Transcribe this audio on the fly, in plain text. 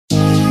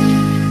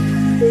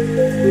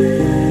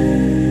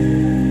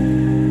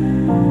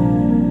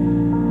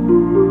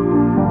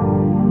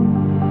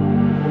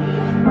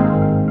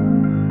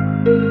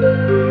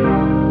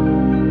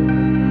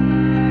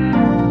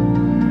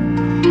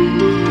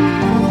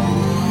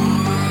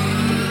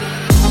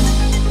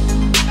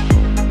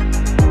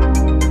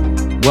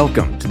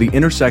Welcome to the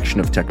intersection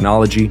of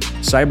technology,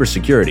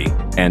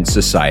 cybersecurity, and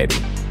society.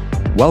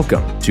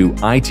 Welcome to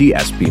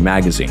ITSP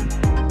Magazine.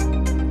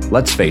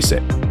 Let's face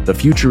it, the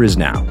future is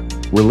now.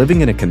 We're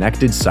living in a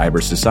connected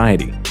cyber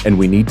society, and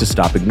we need to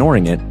stop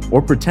ignoring it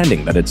or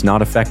pretending that it's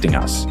not affecting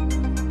us.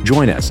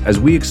 Join us as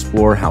we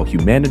explore how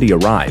humanity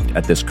arrived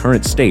at this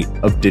current state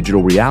of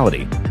digital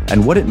reality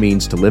and what it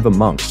means to live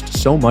amongst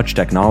so much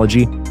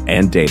technology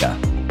and data.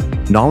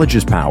 Knowledge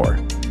is power,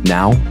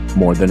 now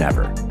more than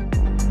ever.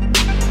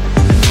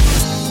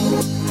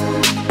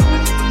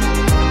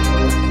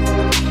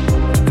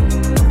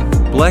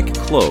 Black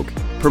Cloak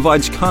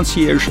provides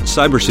concierge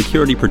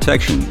cybersecurity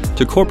protection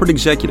to corporate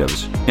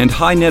executives and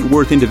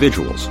high-net-worth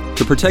individuals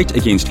to protect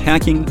against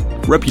hacking,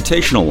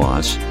 reputational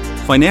loss,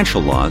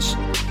 financial loss,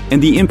 and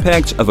the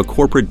impacts of a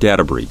corporate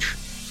data breach.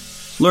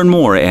 Learn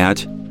more at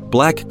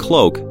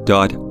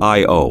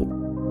blackcloak.io.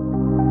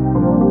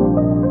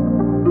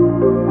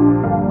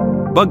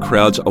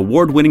 Bugcrowd's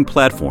award-winning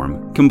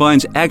platform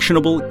combines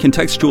actionable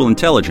contextual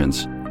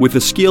intelligence with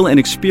the skill and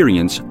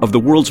experience of the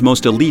world's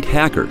most elite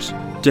hackers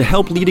to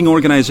help leading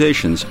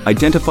organizations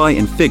identify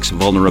and fix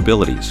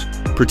vulnerabilities,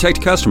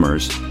 protect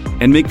customers,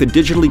 and make the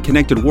digitally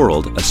connected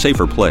world a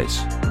safer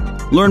place.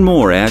 Learn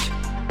more at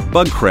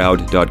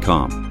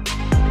bugcrowd.com.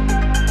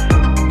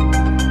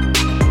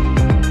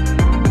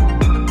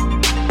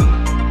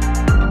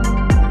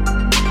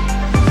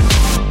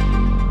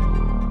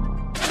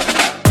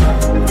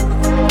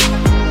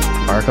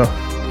 Marco?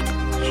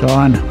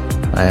 Sean?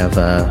 I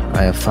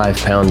have 5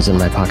 pounds in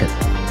my pocket.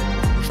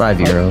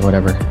 €5,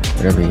 whatever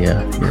your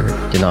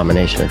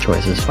denomination of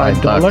choice is. $5.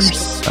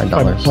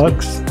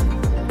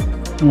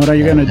 $5. And what are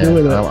you going to do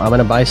with it? I'm going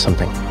to buy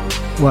something.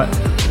 What?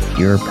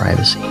 Your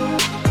privacy.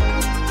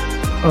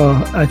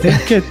 Oh, I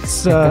think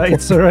it's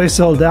already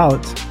sold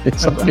out.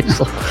 It's already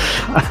sold.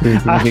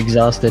 We've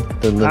exhausted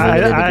the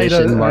limited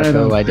edition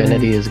Marco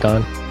identity is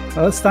gone.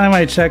 Last time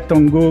I checked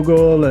on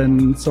Google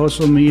and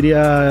social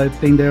media, I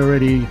think they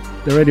already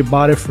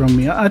bought it from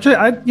me. Actually,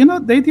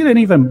 they didn't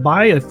even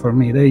buy it for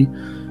me. They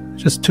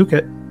just took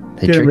it.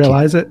 Didn't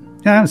realize it.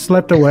 Yeah, it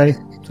slept away.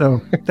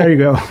 So there you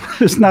go.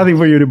 There's nothing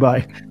for you to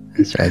buy.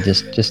 That's right.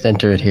 Just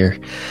enter it here.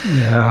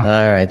 Yeah.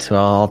 All right. So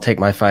I'll take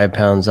my 5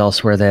 pounds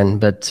elsewhere then.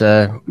 But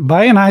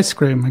buy an ice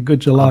cream, a good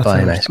gelato. I'll buy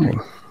an ice cream.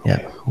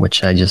 Yeah,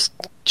 which I just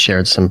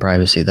shared some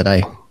privacy that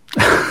I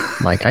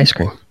like ice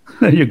cream.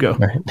 There you go.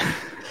 Right.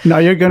 Now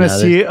you're going to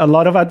see a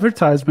lot of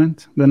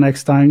advertisement the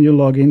next time you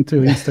log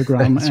into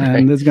Instagram,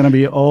 and there's going to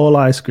be all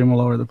ice cream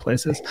all over the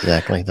places.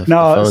 Exactly.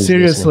 No,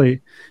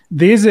 seriously,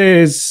 this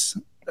is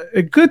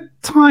a good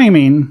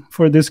timing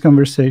for this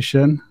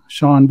conversation,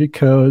 Sean,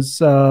 because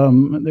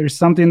there's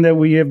something that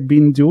we have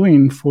been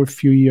doing for a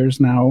few years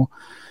now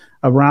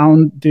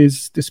around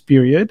this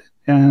period,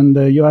 and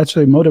you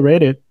actually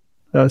moderated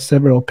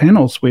several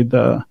panels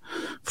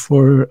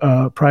for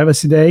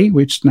Privacy Day,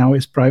 which now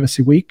is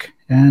Privacy Week,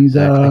 and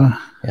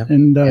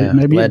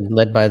maybe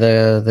led by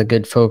the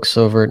good folks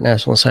over at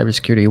National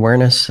Cybersecurity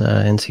Awareness,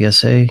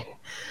 NCSA,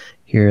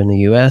 here in the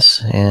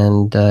U.S.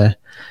 And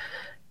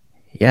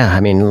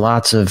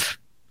lots of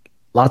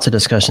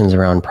discussions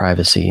around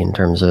privacy in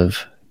terms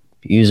of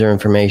user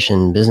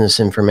information, business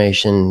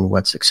information,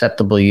 what's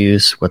acceptable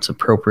use, what's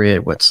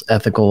appropriate, what's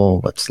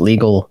ethical, what's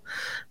legal,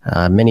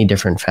 many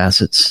different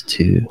facets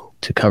to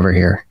cover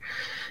here.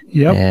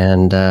 Yep.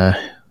 And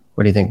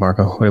what do you think,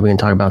 Marco? What are we going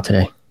to talk about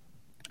today?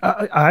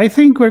 I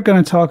think we're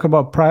going to talk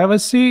about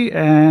privacy,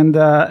 and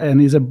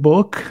is a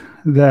book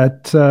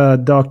that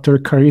Dr.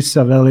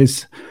 Carissa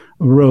Velez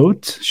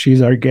wrote.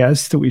 She's our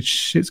guest, which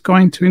she's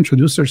going to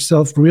introduce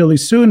herself really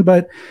soon.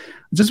 But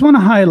I just want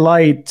to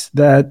highlight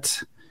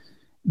that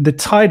the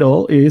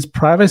title is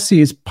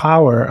Privacy is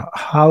Power,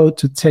 How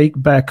to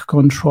Take Back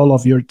Control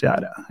of Your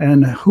Data.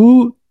 And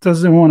who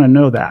doesn't want to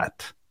know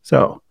that?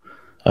 So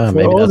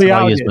maybe that's what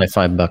I'll use my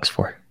 $5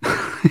 for.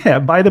 Yeah,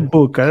 buy the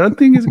book. I don't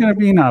think it's going to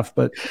be enough,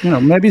 but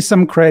maybe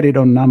some credit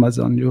on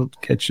Amazon will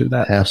get you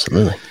that.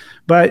 Absolutely.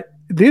 But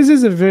this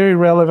is a very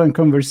relevant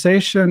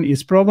conversation.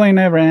 It's probably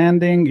never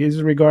ending. It's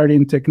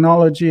regarding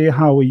technology,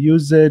 how we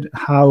use it,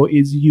 how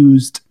it's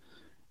used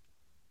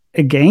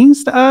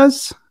against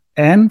us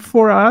and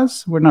for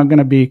us. We're not going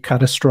to be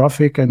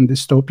catastrophic and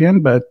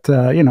dystopian, but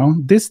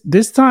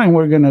this time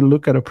we're going to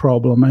look at a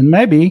problem and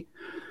maybe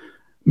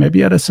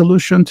at a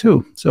solution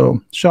too. So,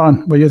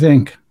 Sean, what do you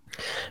think?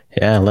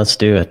 Yeah, let's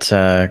do it.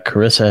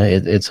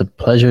 Carissa, it's a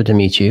pleasure to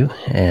meet you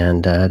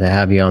and to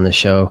have you on the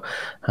show.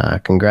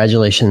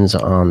 Congratulations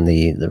on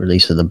the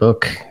release of the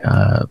book.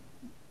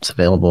 It's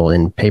available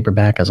in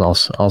paperback, as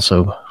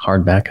also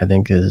hardback, I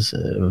think, is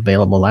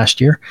available last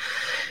year.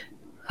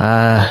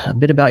 A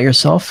bit about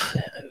yourself,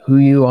 who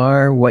you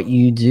are, what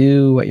you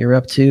do, what you're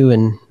up to,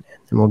 and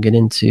we'll get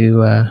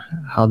into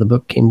how the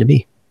book came to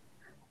be.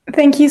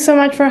 Thank you so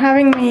much for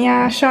having me,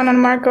 Sean and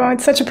Marco.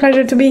 It's such a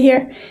pleasure to be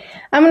here.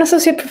 I'm an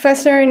associate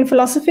professor in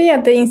philosophy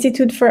at the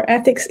Institute for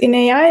Ethics in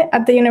AI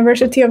at the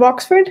University of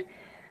Oxford.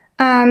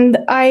 And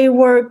I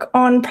work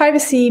on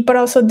privacy, but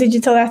also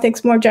digital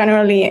ethics more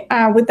generally,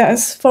 with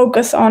us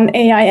focus on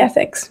AI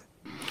ethics.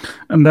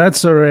 And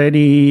that's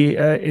already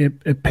a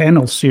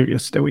panel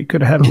series that we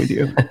could have with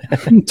you,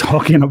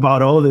 talking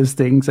about all these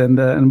things.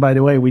 And by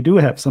the way, we do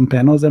have some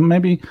panels, and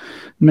maybe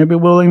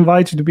we'll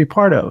invite you to be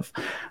part of.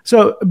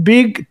 So,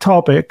 big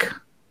topic,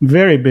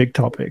 very big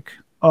topic,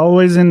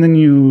 always in the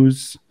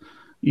news,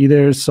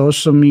 either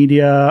social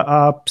media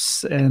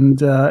apps and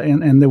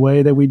the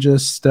way that we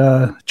just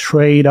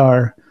trade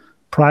our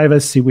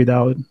privacy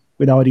without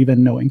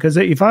even knowing. Because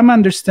if I'm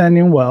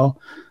understanding well,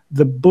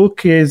 the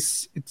book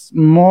it's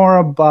more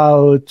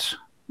about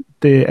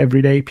the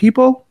everyday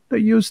people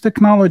that use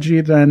technology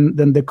than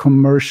the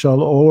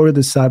commercial or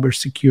the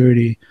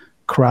cybersecurity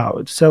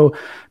crowd. So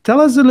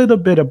tell us a little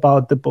bit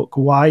about the book,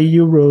 why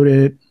you wrote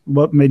it,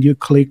 what made you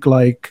click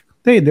like,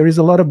 hey, there is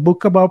a lot of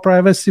book about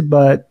privacy,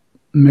 but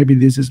maybe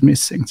this is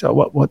missing. So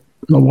what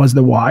was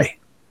the why?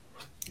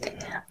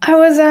 I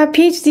was a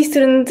PhD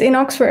student in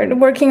Oxford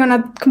working on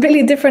a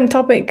completely different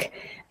topic.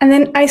 And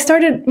then I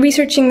started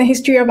researching the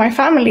history of my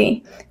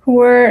family, who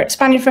were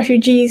Spanish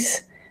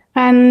refugees.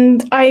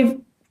 And I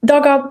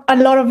dug up a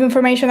lot of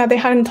information that they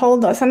hadn't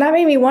told us. And that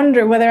made me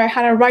wonder whether I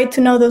had a right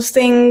to know those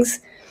things.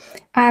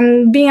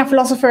 And being a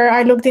philosopher,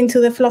 I looked into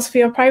the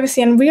philosophy of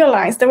privacy and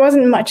realized there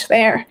wasn't much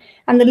there.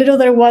 And the little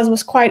there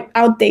was quite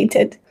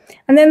outdated.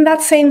 And then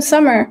that same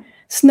summer,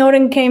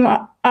 Snowden came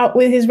out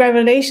with his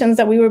revelations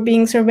that we were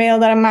being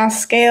surveilled at a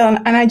mass scale.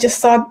 And I just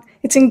thought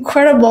it's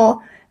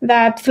incredible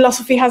that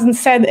philosophy hasn't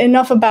said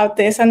enough about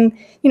this. And,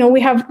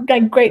 we have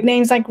like great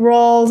names like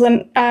Rawls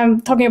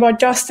and talking about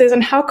justice,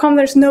 and how come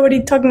there's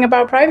nobody talking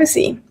about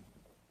privacy?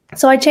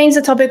 So I changed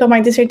the topic of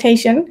my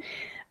dissertation,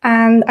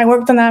 and I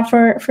worked on that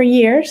for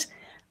years.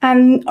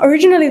 And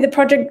originally the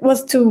project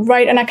was to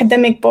write an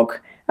academic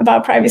book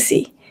about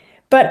privacy.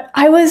 But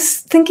I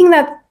was thinking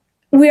that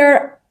we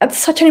are at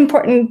such an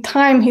important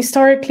time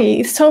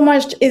historically. So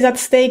much is at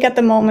stake at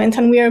the moment,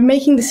 and we are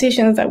making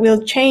decisions that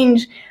will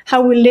change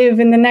how we live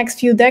in the next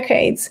few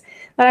decades,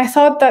 that I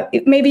thought that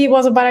maybe it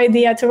was a bad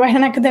idea to write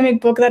an academic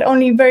book that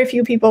only very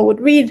few people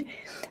would read.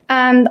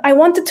 And I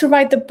wanted to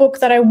write the book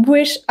that I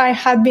wish I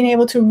had been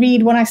able to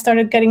read when I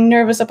started getting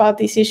nervous about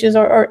these issues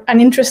or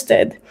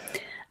uninterested.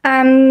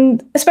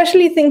 And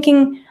especially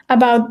thinking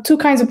about two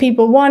kinds of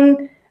people.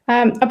 One,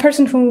 a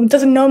person who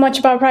doesn't know much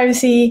about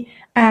privacy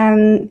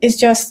and is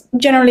just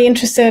generally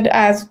interested,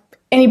 as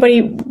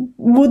anybody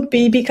would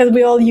be, because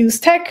we all use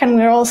tech and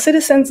we're all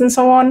citizens and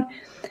so on.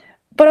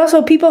 But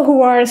also people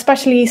who are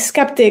especially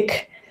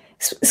skeptics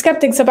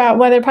about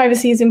whether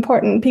privacy is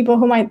important. People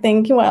who might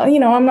think, well,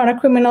 I'm not a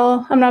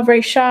criminal, I'm not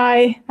very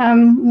shy,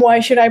 why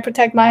should I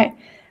protect my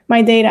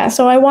data?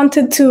 So I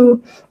wanted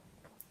to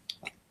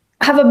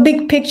have a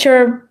big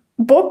picture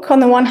book on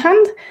the one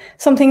hand,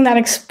 something that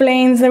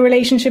explains the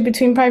relationship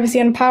between privacy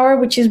and power,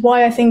 which is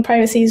why I think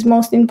privacy is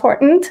most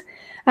important,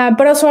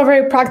 but also a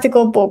very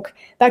practical book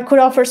that could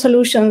offer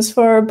solutions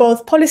for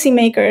both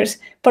policymakers,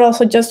 but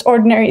also just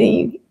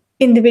ordinary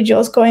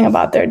individuals going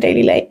about their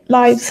daily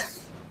lives.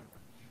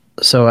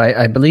 So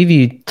I believe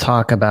you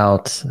talk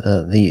about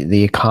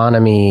the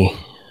economy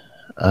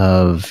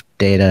of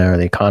data, or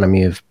the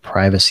economy of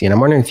privacy, and I'm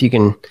wondering if you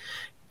can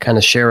kind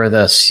of share with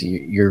us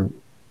your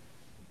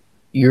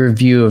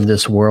view of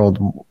this world.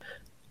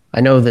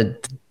 I know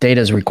that data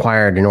is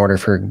required in order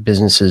for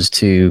businesses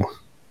to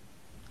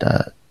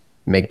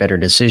make better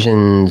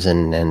decisions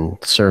and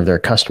serve their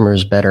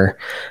customers better.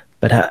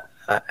 But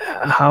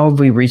how have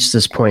we reached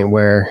this point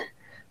where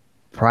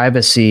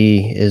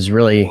privacy is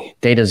really,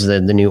 data is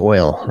the new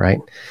oil, right?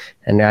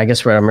 And I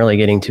guess what I'm really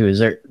getting to is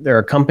there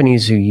are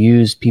companies who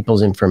use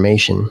people's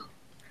information,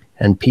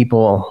 and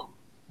people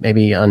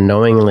maybe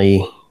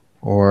unknowingly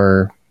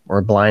or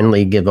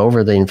blindly give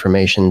over the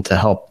information to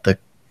help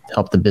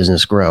the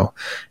business grow.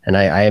 And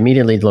I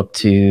immediately look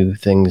to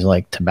things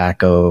like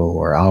tobacco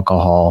or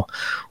alcohol,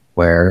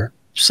 where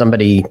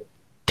somebody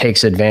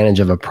takes advantage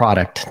of a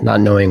product not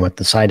knowing what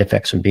the side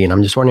effects would be. And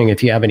I'm just wondering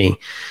if you have any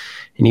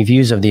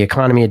views of the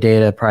economy of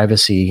data,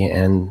 privacy,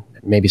 and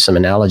maybe some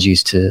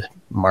analogies to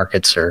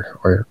markets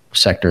or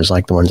sectors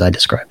like the ones I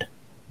described.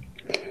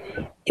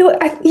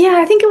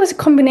 I think it was a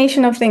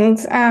combination of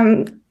things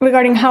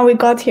regarding how we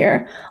got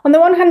here. On the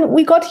one hand,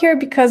 we got here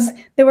because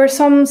there were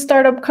some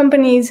startup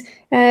companies,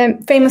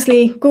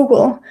 famously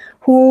Google,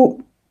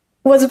 who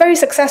was very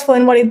successful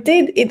in what it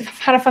did. It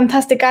had a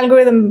fantastic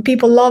algorithm.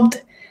 People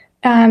loved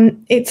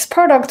its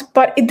product,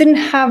 but it didn't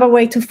have a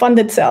way to fund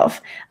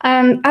itself.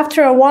 And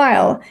after a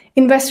while,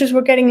 investors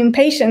were getting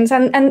impatient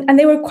and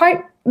they were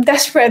quite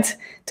desperate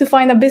to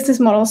find a business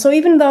model. So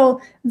even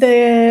though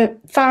the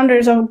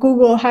founders of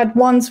Google had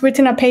once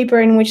written a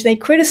paper in which they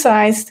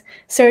criticized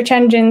search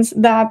engines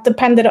that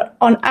depended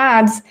on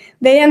ads,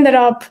 they ended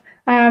up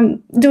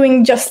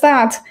doing just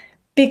that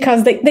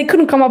because they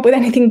couldn't come up with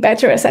anything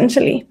better,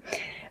 essentially.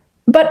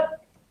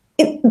 But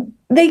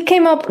they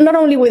came up not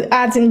only with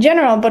ads in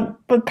general,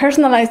 but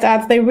personalized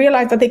ads. They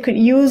realized that they could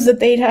use the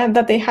data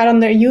that they had on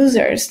their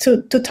users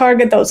to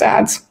target those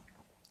ads.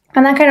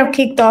 And that kind of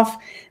kicked off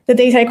the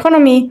data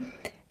economy.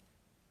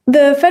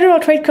 The Federal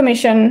Trade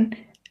Commission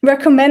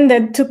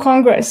recommended to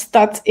Congress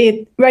that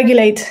it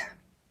regulate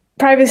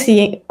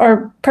privacy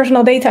or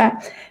personal data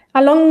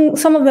along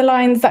some of the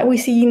lines that we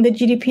see in the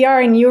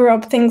GDPR in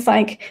Europe, things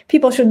like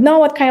people should know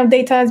what kind of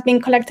data is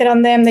being collected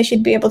on them, they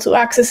should be able to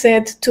access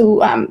it, to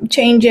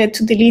change it,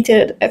 to delete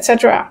it,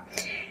 etc.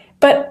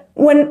 But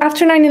when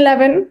after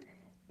 9/11,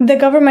 the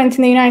government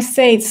in the United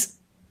States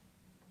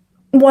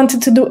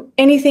wanted to do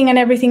anything and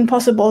everything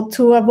possible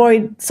to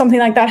avoid something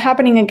like that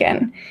happening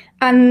again.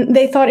 And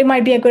they thought it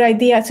might be a good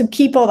idea to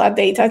keep all that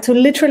data, to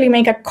literally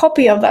make a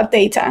copy of that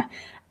data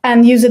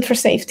and use it for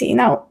safety.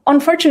 Now,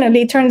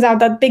 unfortunately, it turns out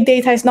that big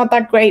data is not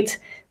that great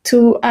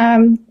to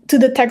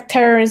detect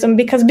terrorism,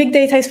 because big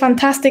data is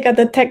fantastic at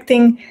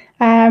detecting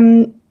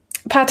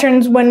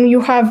patterns when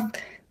you have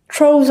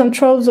troves and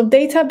troves of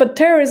data, but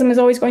terrorism is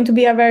always going to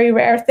be a very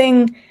rare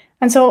thing.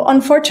 And so,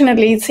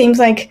 unfortunately, it seems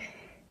like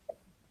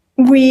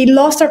we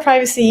lost our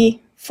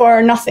privacy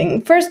for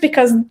nothing. First,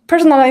 because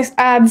personalized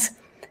ads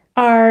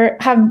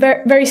have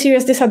very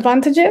serious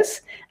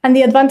disadvantages, and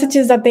the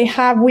advantages that they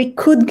have we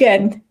could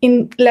get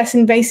in less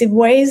invasive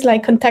ways,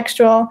 like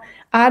contextual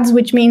ads,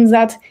 which means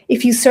that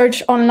if you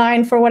search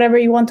online for whatever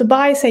you want to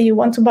buy, say you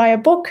want to buy a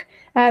book,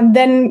 and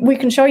then we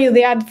can show you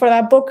the ad for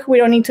that book. We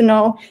don't need to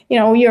know,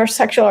 your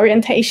sexual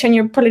orientation,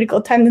 your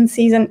political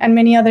tendencies, and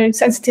many other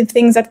sensitive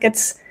things that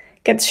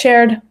gets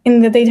shared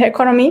in the data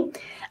economy.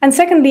 And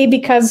secondly,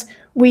 because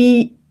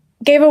we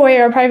gave away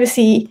our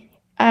privacy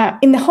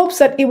in the hopes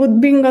that it would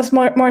bring us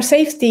more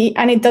safety,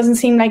 and it doesn't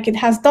seem like it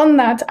has done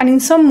that. And in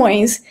some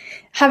ways,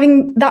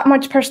 having that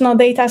much personal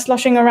data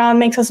sloshing around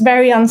makes us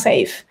very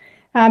unsafe,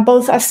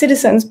 both as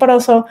citizens, but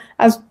also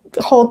as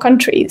whole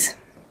countries.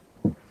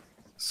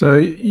 So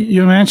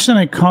you mentioned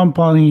a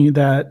company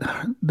that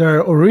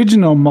their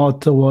original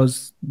motto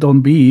was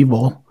 "Don't be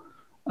evil,"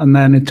 and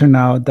then it turned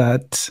out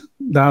that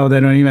now they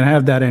don't even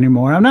have that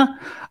anymore.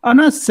 I'm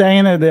not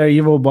saying that they're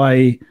evil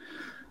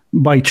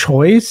by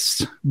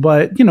choice,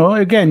 but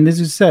again, as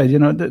you said,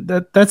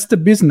 that's the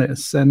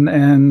business,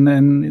 and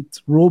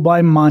it's ruled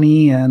by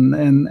money,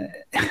 and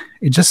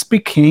it just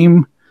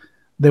became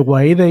the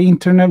way the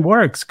internet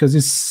works because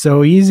it's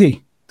so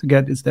easy to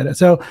get this data.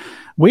 So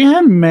we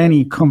had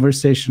many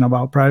conversations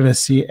about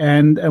privacy,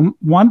 and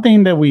one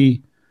thing that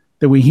we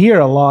hear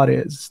a lot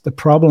is the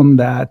problem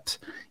that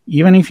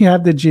even if you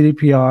have the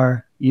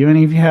GDPR, even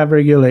if you have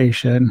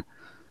regulation,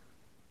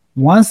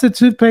 once the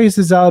toothpaste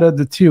is out of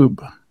the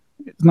tube,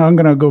 it's not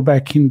going to go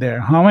back in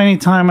there. How many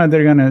times are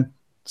they going to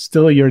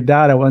steal your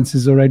data once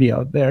it's already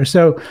out there?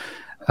 So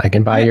I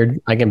can buy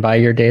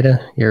your data,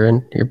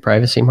 your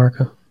privacy,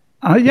 Marco.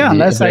 Yeah,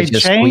 unless I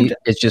change.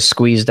 It's just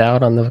squeezed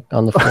out on the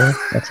floor.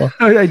 That's all.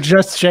 I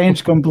just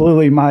changed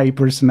completely my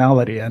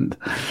personality, and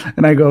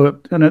I go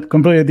in a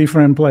completely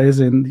different place,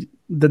 and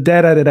the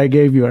data that I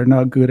gave you are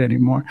not good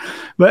anymore.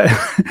 But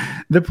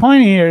the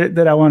point here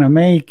that I want to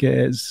make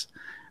is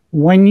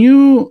when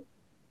you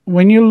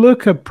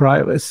look at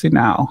privacy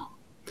now,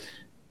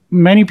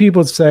 many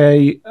people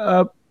say,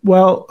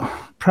 well,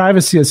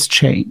 privacy has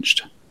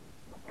changed.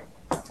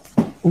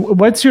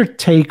 What's your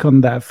take on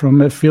that from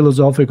a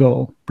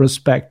philosophical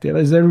perspective?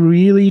 Is it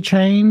really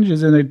change?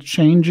 Is it a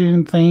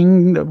changing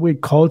thing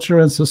with culture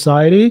and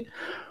society?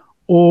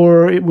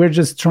 Or we're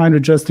just trying to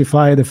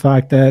justify the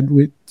fact that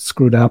we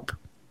screwed up?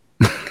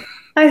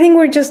 I think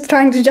we're just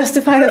trying to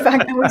justify the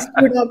fact that we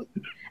screwed up.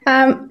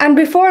 And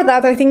before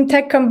that, I think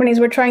tech companies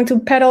were trying to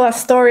peddle a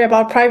story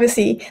about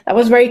privacy that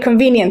was very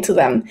convenient to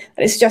them.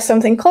 That it's just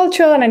something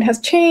cultural and it has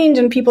changed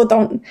and people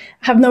don't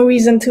have no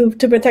reason to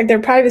protect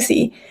their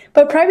privacy.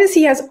 But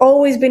privacy has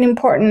always been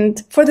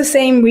important for the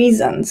same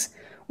reasons.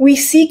 We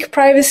seek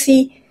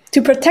privacy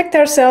to protect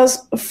ourselves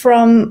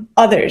from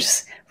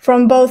others,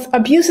 from both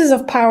abuses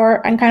of power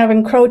and kind of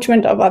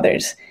encroachment of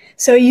others.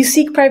 So you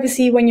seek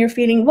privacy when you're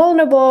feeling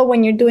vulnerable,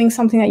 when you're doing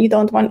something that you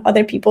don't want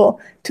other people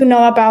to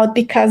know about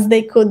because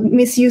they could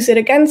misuse it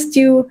against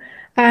you.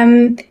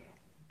 And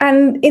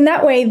in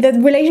that way, the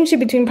relationship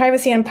between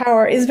privacy and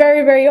power is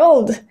very, very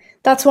old.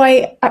 That's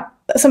why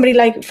somebody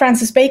like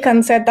Francis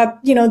Bacon said that,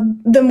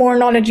 the more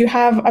knowledge you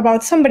have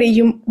about somebody,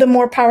 the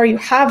more power you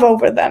have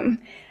over them.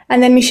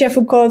 And then Michel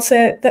Foucault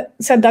said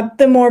that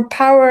the more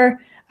power,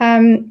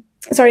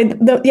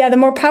 the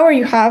more power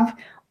you have,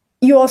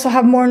 you also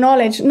have more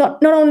knowledge,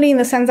 not only in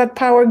the sense that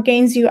power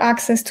gains you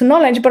access to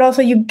knowledge, but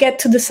also you get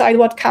to decide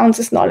what counts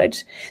as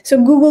knowledge. So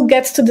Google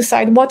gets to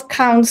decide what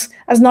counts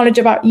as knowledge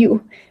about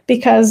you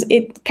because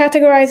it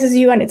categorizes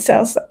you and it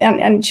sells and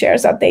it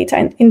shares that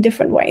data in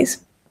different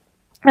ways.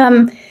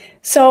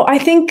 So I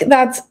think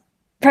that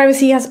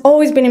privacy has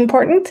always been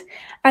important.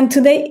 And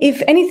today,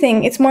 if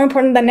anything, it's more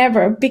important than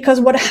ever because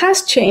what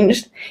has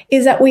changed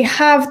is that we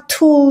have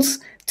tools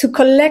to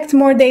collect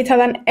more data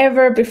than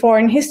ever before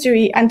in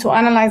history and to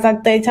analyze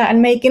that data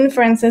and make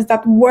inferences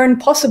that weren't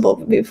possible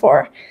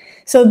before.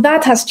 So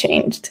that has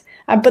changed,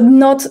 but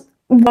not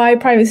why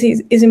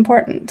privacy is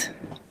important.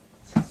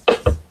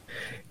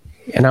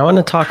 And I want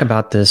to talk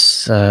about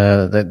this,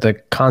 the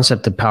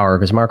concept of power,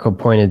 because Marco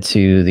pointed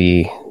to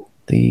the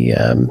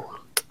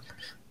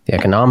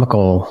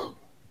economical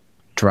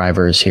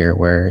drivers here,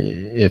 where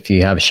if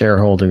you have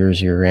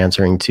shareholders you're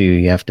answering to,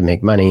 you have to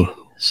make money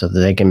so that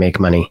they can make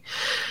money.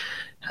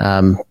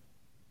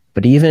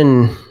 But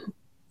even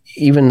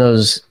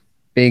those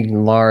big,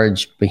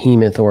 large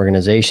behemoth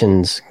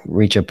organizations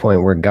reach a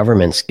point where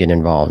governments get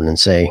involved and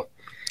say,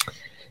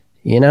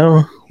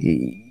 you're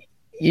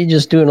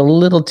just doing a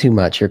little too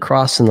much. You're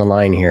crossing the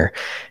line here.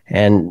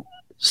 And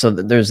so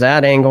there's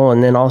that angle.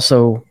 And then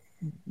also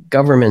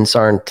governments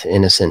aren't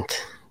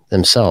innocent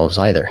themselves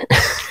either.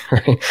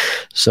 Right?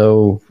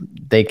 So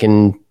they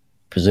can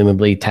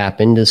presumably tap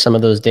into some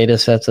of those data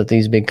sets that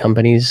these big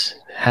companies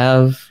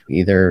have,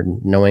 either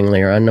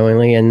knowingly or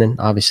unknowingly. And then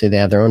obviously they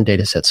have their own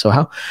data sets.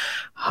 So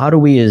how do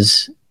we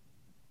as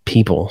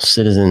people,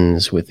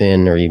 citizens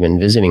within or even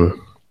visiting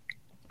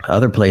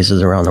other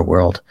places around the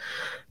world,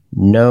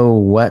 know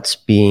what's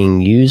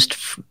being used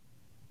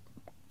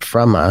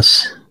from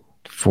us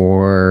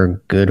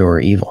for good or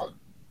evil?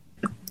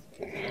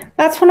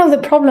 That's one of the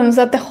problems,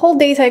 that the whole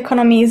data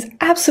economy is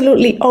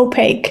absolutely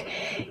opaque.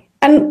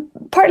 And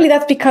partly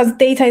that's because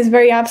data is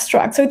very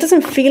abstract. So it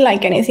doesn't feel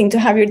like anything to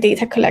have your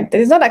data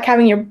collected. It's not like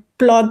having your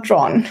blood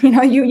drawn.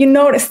 You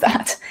notice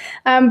that.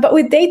 But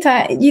with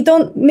data, you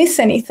don't miss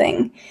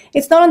anything.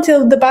 It's not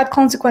until the bad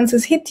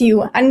consequences hit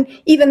you. And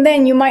even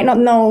then, you might not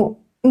know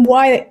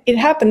why it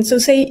happened. So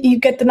say you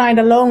get denied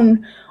a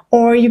loan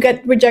or you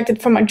get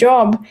rejected from a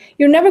job,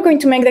 you're never going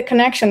to make the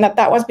connection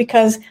that was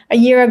because a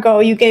year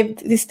ago you gave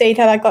this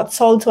data that got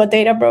sold to a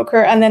data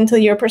broker and then to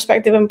your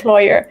prospective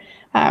employer.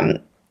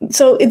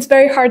 So it's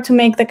very hard to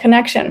make the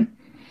connection.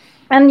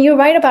 And you're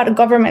right about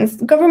governments.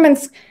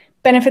 Governments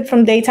benefit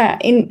from data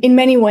in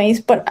many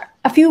ways, but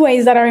a few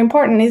ways that are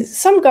important is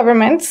some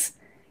governments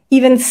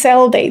even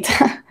sell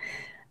data.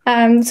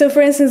 So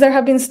for instance, there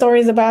have been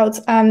stories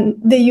about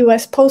the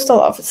US Postal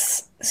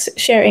Office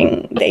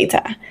sharing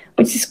data,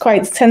 which is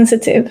quite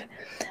sensitive,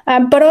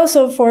 but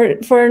also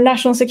for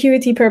national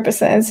security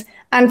purposes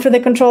and for the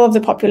control of the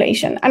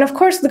population. And of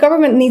course, the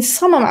government needs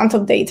some amount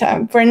of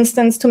data, for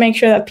instance, to make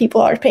sure that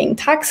people are paying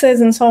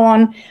taxes and so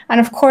on. And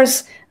of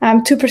course,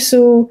 to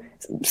pursue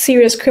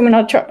serious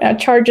criminal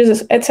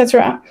charges,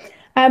 etc.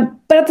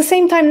 But at the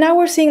same time, now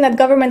we're seeing that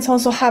governments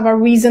also have a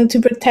reason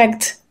to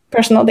protect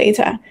personal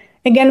data,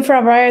 again, for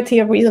a variety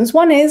of reasons.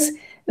 One is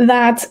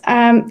that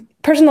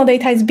personal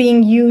data is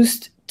being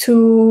used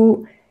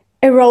to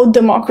erode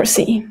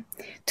democracy,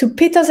 to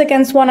pit us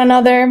against one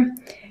another,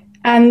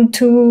 and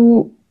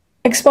to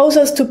expose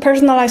us to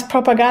personalized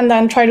propaganda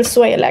and try to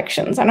sway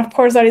elections. And of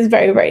course, that is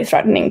very, very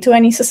threatening to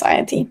any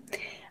society.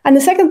 And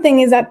the second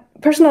thing is that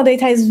personal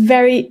data is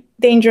very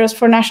dangerous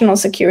for national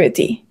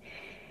security.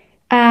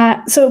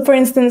 So, for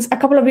instance, a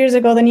couple of years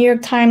ago, the New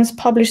York Times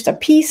published a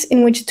piece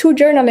in which two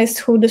journalists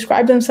who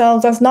described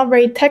themselves as not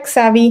very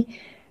tech-savvy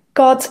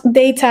got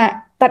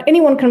data that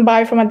anyone can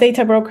buy from a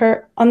data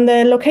broker on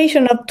the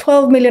location of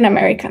 12 million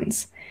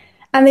Americans.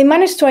 And they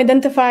managed to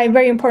identify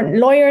very important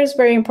lawyers,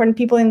 very important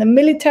people in the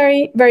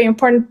military, very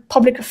important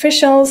public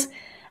officials.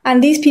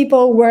 And these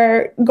people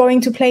were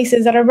going to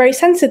places that are very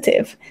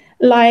sensitive,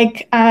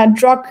 like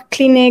drug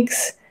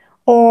clinics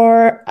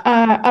or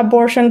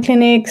abortion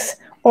clinics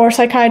or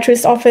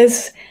psychiatrist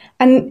office.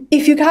 And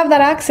if you have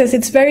that access,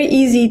 it's very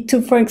easy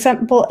to, for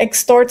example,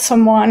 extort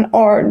someone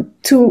or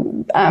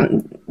to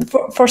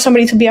for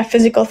somebody to be a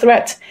physical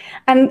threat.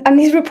 And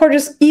these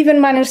reporters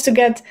even managed to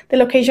get the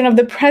location of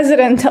the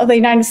president of the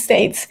United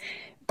States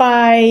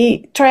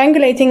by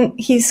triangulating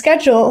his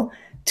schedule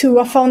to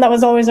a phone that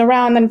was always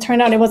around, and it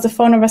turned out it was the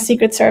phone of a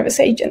Secret Service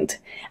agent.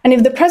 And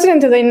if the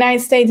president of the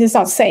United States is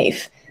not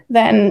safe,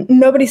 then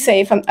nobody's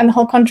safe, and the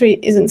whole country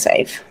isn't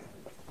safe.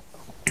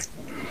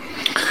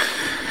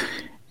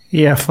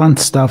 Yeah, fun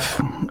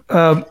stuff.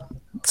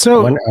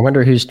 So I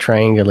wonder who's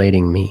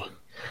triangulating me.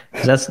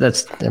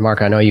 That's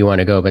Mark. I know you want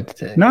to go,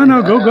 but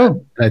no,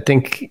 go. I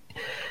think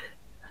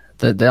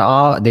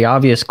the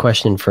obvious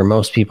question for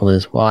most people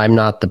is, well, I'm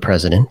not the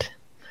president.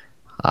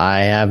 I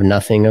have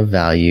nothing of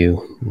value.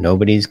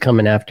 Nobody's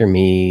coming after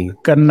me.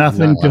 Got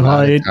nothing to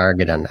hide.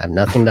 Target. I have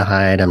nothing to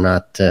hide. I'm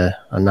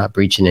not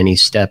breaching any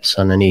steps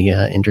on any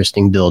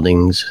interesting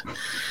buildings.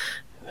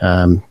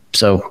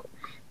 So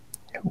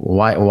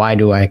why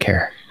do I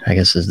care? I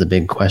guess is the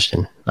big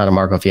question. I don't know,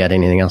 Marco, if you had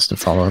anything else to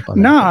follow up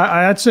on. No,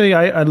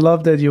 I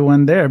love that you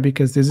went there,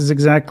 because this is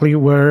exactly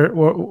where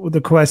the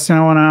question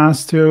I want to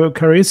ask to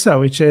Carissa,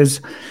 which is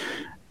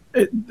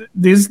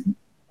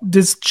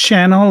this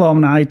channel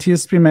on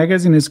ITSP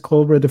Magazine is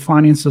called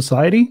Redefining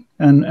Society,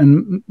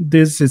 and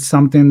this is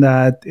something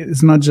that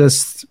is not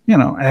just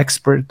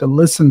expert that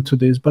listen to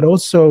this, but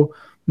also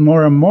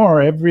more and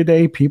more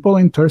everyday people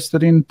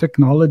interested in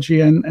technology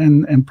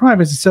and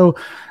privacy. So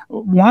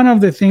one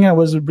of the things I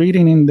was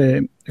reading in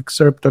the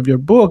excerpt of your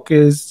book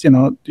is,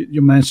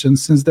 you mentioned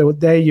since the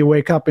day you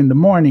wake up in the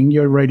morning,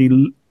 you're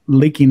already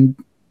leaking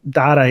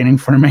data and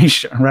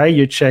information, right?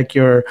 You check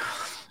your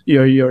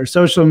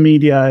social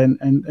media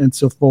and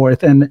so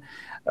forth. And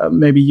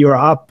maybe you're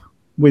up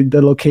with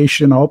the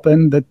location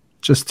open that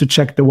just to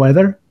check the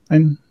weather.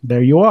 And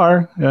there you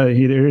are.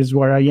 Here is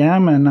where I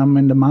am, and I'm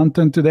in the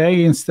mountain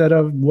today instead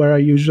of where I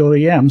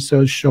usually am.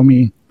 So show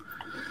me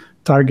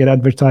target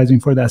advertising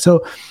for that.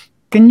 So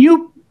can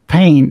you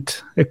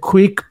paint a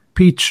quick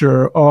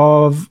picture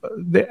of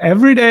the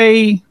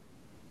everyday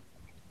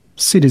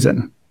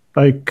citizen.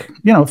 Like,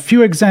 a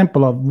few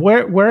examples of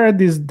where are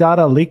these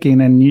data leaking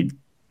and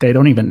they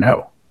don't even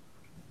know.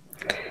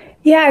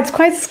 Yeah, it's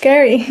quite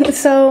scary.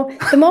 So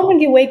the moment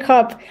you wake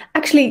up,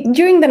 actually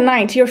during the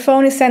night, your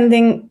phone is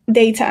sending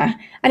data,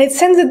 and it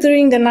sends it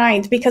during the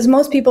night because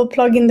most people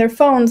plug in their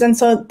phones, and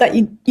so that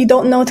you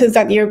don't notice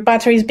that your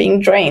battery is being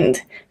drained,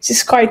 which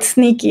is quite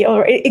sneaky,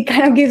 or it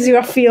kind of gives you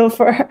a feel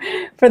for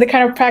the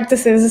kind of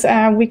practices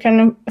we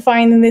can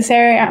find in this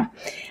area.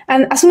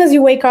 And as soon as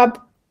you wake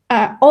up,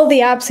 all the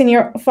apps in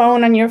your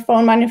phone and your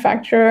phone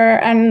manufacturer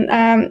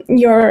and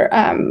your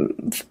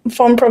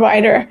phone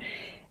provider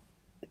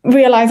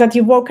realize that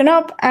you've woken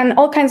up, and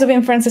all kinds of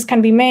inferences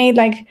can be made,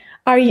 like,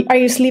 are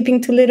you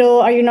sleeping too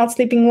little? Are you not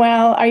sleeping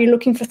well? Are you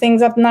looking for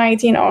things at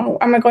night?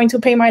 Am I going to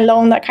pay my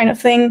loan? That kind of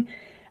thing.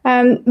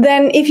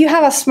 Then if you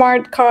have a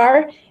smart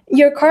car,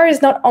 your car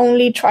is not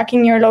only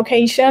tracking your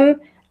location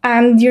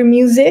and your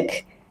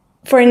music.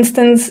 For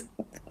instance,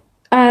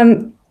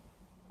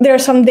 there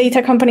are some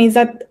data companies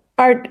that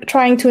are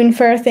trying to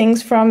infer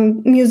things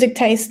from music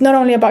taste, not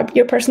only about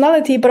your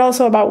personality, but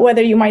also about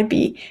whether you might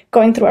be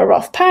going through a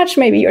rough patch,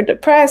 maybe you're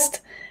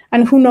depressed,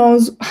 and who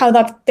knows how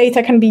that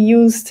data can be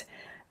used.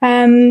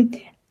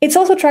 It's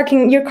also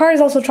your car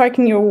is also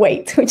tracking your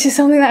weight, which is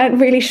something that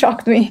really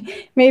shocked me.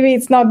 Maybe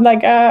it's not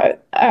like a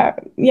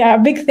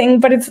big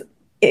thing, but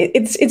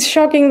it's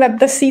shocking that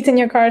the seat in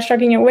your car is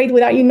tracking your weight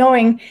without you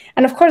knowing.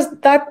 And of course,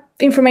 that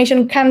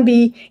information can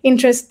be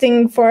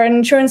interesting for an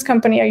insurance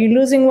company. Are you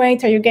losing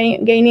weight? Are you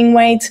gaining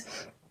weight?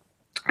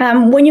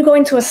 When you go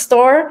into a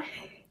store,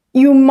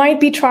 you might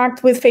be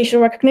tracked with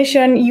facial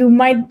recognition. You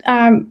might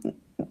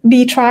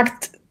be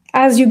tracked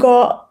as you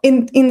go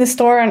in the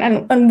store,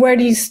 and where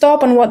do you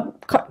stop and what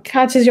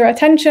catches your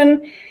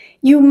attention.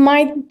 You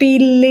might be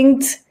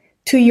linked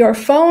to your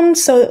phone.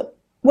 So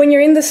when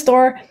you're in the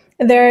store,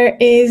 there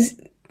is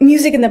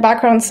music in the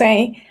background,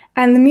 say,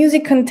 and the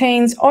music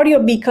contains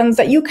audio beacons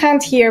that you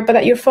can't hear, but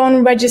that your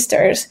phone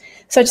registers,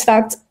 such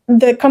that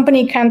the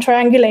company can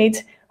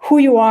triangulate who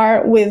you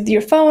are with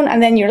your phone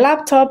and then your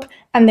laptop,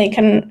 and they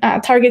can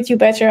target you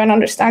better and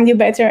understand you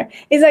better.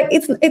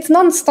 It's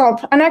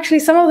nonstop. And actually,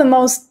 some of the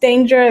most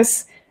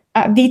dangerous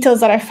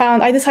details that I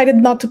found, I decided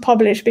not to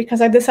publish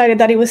because I decided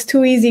that it was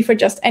too easy for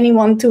just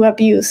anyone to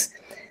abuse.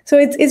 So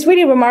it's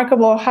really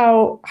remarkable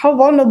how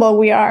vulnerable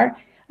we are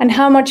and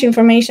how much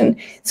information.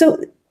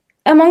 So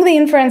among the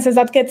inferences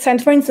that get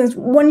sent, for instance,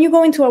 when you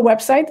go into a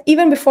website,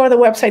 even before the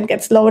website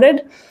gets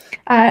loaded,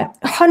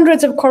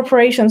 hundreds of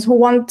corporations who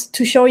want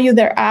to show you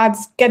their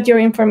ads get your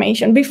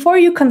information before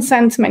you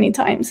consent many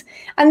times.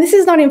 And this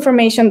is not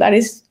information that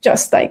is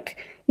just like,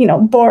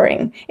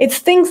 boring. It's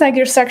things like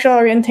your sexual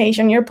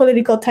orientation, your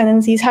political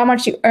tendencies, how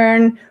much you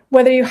earn,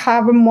 whether you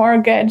have a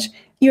mortgage,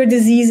 your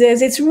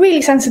diseases. It's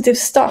really sensitive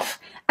stuff.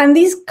 And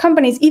these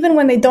companies, even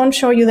when they don't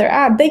show you their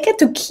ad, they get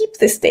to keep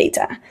this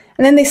data.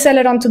 And then they sell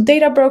it on to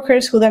data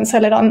brokers who then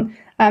sell it on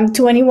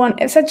to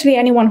essentially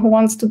anyone who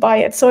wants to buy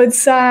it. So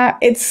it's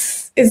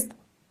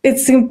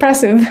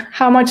impressive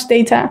how much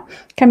data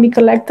can be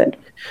collected.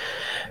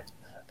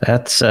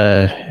 That's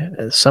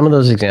some of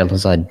those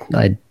examples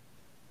I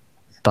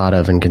thought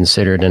of and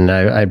considered, and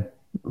I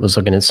was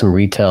looking at some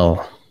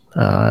retail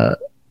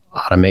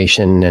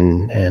automation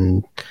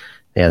and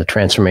the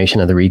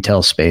transformation of the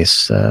retail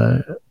space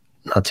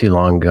not too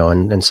long ago,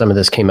 and some of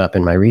this came up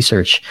in my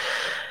research.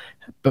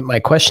 But my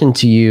question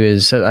to you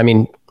is, I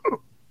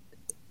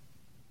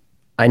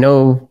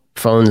know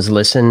phones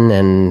listen,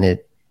 and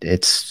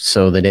it's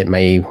so that it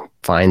may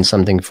find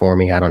something for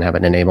me. I don't have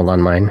it enabled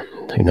on mine.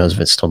 Who knows if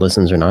it still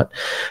listens or not.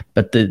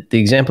 But the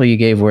example you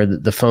gave where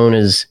the phone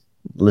is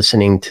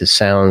listening to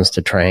sounds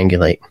to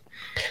triangulate.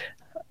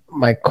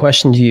 My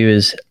question to you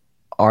is,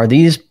 are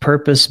these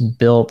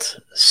purpose-built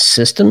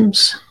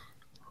systems?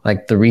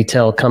 Like the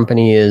retail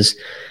company is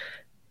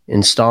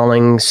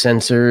installing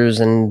sensors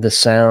and the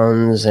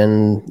sounds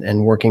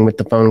and working with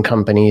the phone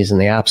companies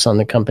and the apps on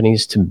the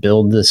companies to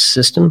build this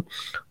system?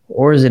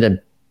 Or is it a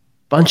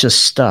bunch of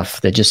stuff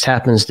that just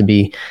happens to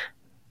be,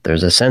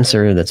 there's a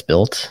sensor that's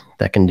built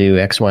that can do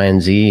X, Y, and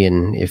Z,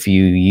 and if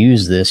you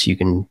use this, you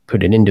can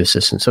put it into a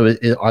system. So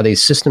are they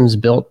systems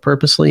built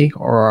purposely,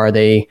 or are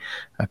they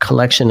a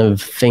collection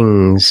of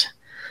things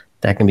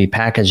that can be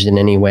packaged in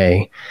any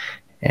way?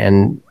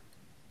 And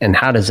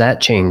how does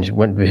that change?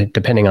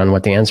 Depending on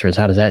what the answer is,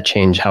 how does that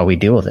change how we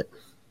deal with it?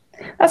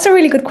 That's a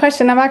really good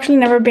question. I've actually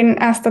never been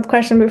asked that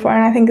question before,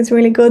 and I think it's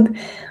really good.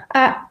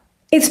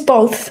 It's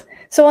both.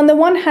 So on the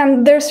one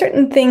hand, there are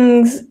certain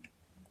things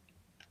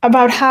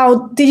about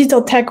how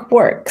digital tech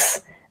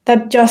works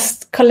that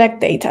just collect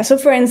data. So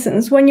for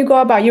instance, when you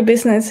go about your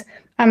business,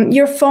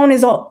 your phone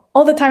is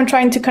all the time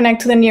trying to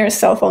connect to the nearest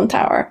cell phone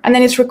tower, and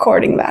then it's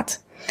recording that.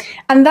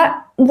 And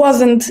that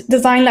wasn't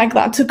designed like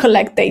that to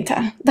collect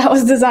data. That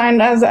was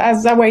designed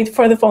as a way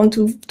for the phone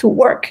to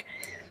work.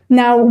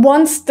 Now,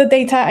 once the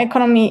data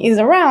economy is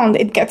around,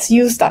 it gets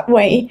used that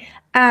way.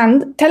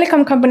 And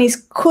telecom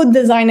companies could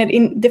design it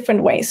in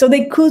different ways. So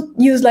they could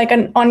use like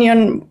an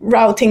onion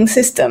routing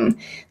system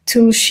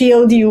to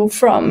shield you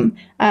from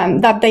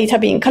that data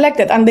being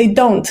collected, and they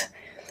don't.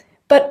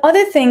 But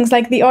other things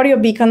like the audio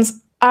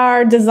beacons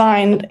are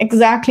designed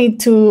exactly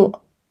to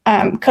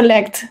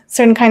collect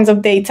certain kinds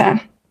of data.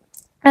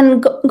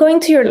 And going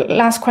to your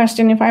last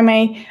question, if I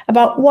may,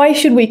 about why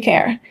should we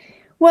care?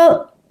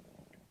 Well,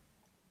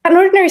 an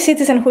ordinary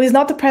citizen who is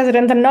not the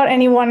president and not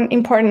anyone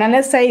important, and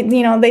let's say,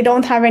 they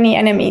don't have any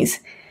enemies,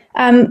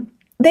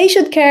 they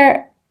should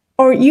care,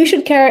 or you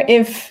should care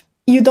if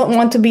you don't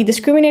want to be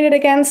discriminated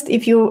against,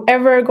 if you're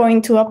ever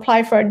going to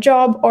apply for a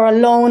job or a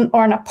loan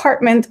or an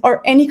apartment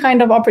or any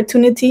kind of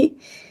opportunity.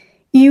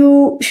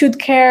 You should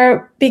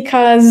care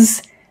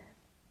because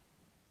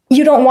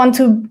you don't want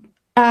to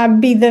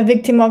be the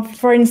victim of,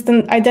 for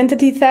instance,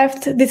 identity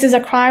theft. This is a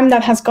crime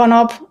that has gone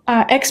up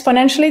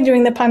exponentially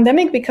during the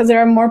pandemic because there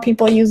are more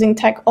people using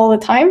tech all the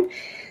time.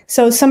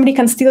 So somebody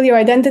can steal your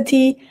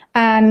identity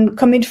and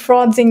commit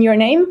frauds in your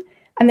name.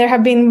 And there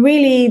have been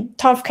really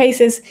tough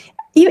cases.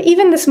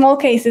 Even the small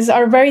cases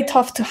are very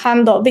tough to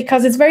handle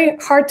because it's very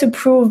hard to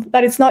prove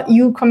that it's not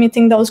you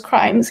committing those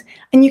crimes.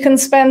 And you can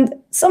spend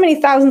so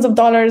many thousands of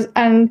dollars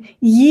and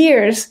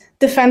years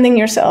defending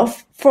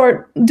yourself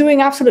for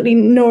doing absolutely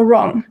no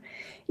wrong.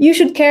 You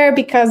should care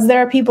because there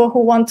are people who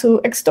want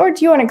to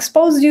extort you and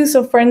expose you.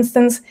 So, for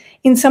instance,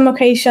 in some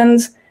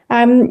occasions,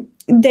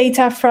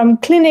 data from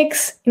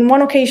clinics. In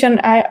one occasion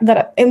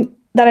that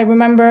I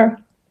remember,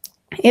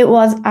 it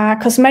was a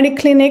cosmetic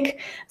clinic.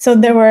 So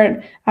there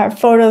were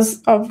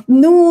photos of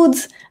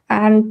nudes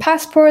and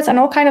passports, and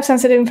all kind of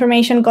sensitive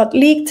information got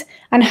leaked.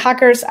 And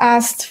hackers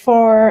asked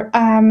for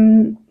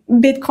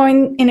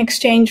Bitcoin in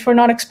exchange for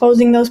not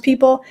exposing those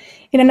people.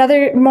 In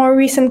another more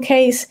recent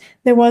case,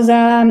 there was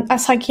a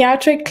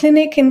psychiatric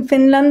clinic in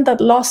Finland that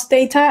lost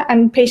data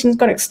and patients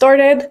got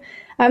extorted.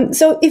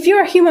 So if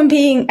you're a human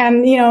being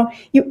and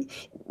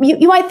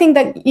you might think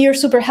that you're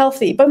super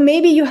healthy, but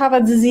maybe you have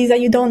a disease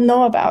that you don't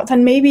know about,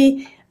 and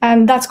maybe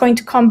that's going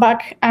to come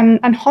back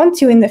and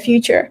haunt you in the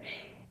future.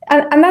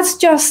 And that's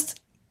just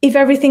if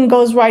everything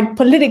goes right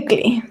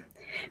politically.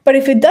 But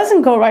if it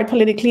doesn't go right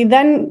politically,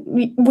 then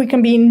we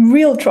can be in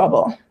real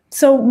trouble.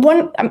 So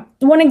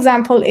one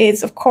example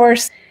is, of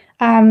course,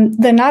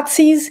 the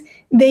Nazis.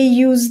 They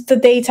used the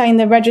data in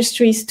the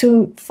registries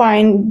to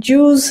find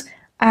Jews,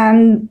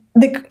 and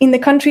in the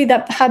country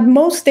that had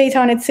most data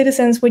on its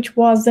citizens, which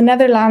was the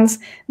Netherlands,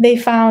 they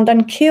found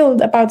and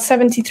killed about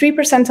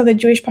 73% of the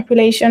Jewish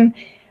population,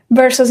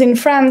 versus in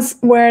France,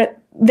 where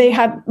they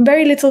had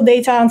very little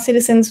data on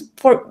citizens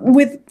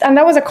and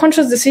that was a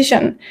conscious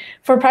decision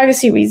for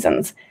privacy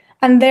reasons.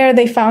 And there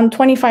they found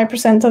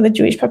 25% of the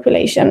Jewish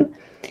population.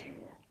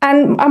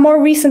 And a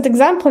more recent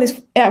example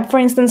is, for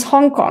instance,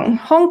 Hong Kong.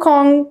 Hong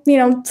Kong,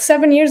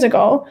 7 years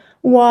ago,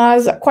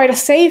 was quite a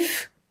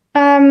safe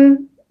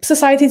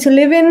society to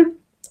live in,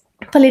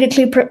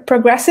 politically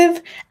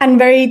progressive and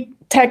very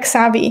tech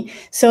savvy.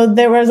 So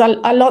there was a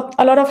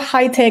lot of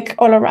high tech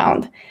all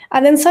around.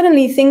 And then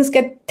suddenly things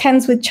get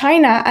tense with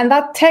China, and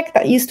that tech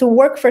that used to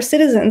work for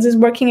citizens is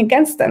working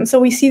against them. So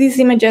we see these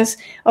images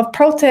of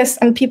protests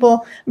and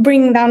people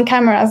bringing down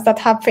cameras that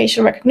have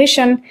facial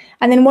recognition.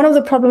 And then one of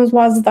the problems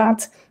was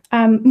that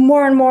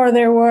more and more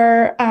there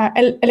were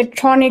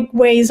electronic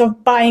ways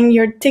of buying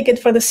your ticket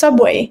for the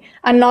subway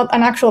and not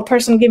an actual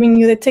person giving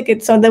you the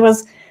ticket. So there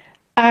was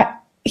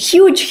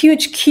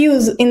huge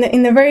queues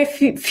in the very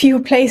few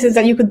places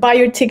that you could buy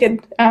your ticket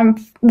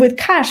with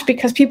cash,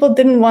 because people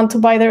didn't want to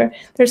buy their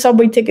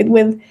subway ticket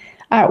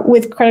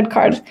with credit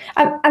cards.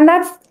 And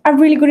that's a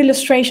really good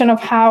illustration of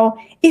how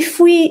if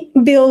we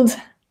build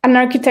an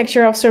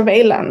architecture of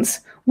surveillance,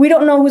 we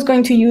don't know who's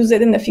going to use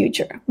it in the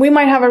future. We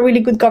might have a really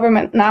good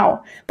government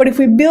now, but if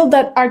we build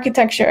that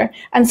architecture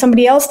and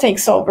somebody else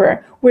takes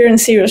over, we're in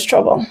serious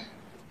trouble.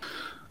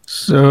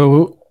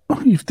 So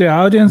if the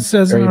audience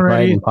hasn't very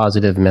already... bright and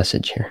positive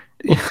message here.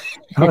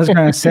 I was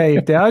going to say,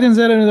 if the audience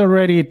hasn't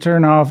already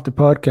turned off the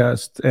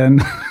podcast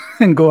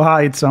and go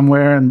hide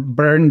somewhere and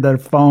burn their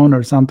phone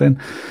or something,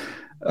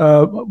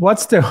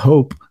 what's the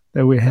hope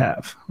that we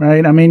have,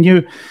 right? I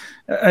mean,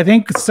 I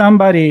think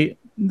somebody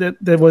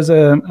that was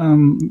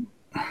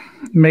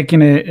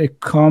making a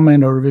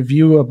comment or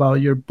review about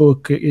your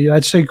book, he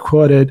actually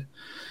quoted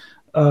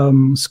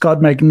Scott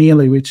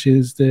McNealy, which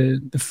is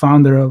the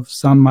founder of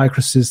Sun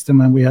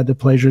Microsystem, and we had the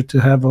pleasure to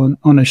have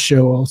on a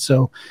show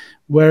also,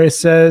 where it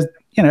says,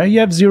 you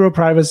have zero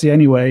privacy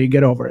anyway,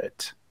 get over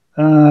it.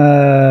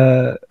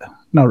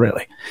 Not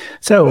really.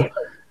 So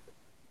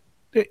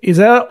is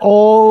that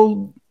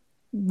all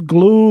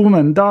gloom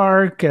and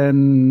dark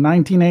and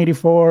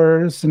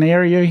 1984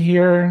 scenario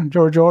here,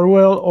 George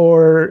Orwell,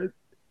 or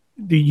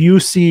do you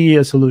see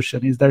a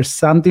solution? Is there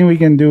something we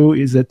can do?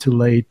 Is it too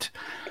late?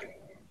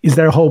 Is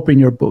there hope in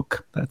your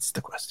book? That's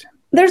the question.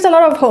 There's a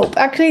lot of hope.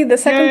 Actually, the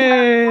second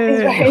part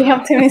is very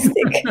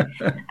optimistic.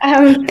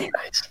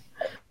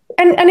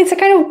 And it's a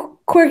kind of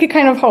quirky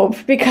kind of hope,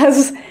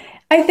 because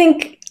I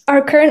think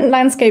our current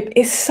landscape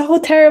is so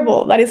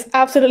terrible that it's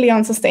absolutely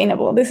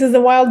unsustainable. This is the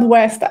Wild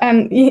West,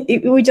 and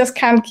we just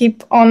can't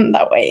keep on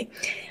that way.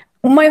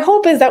 My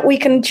hope is that we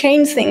can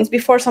change things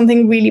before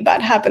something really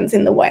bad happens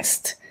in the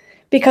West.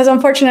 because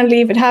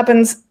unfortunately, if it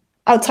happens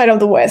outside of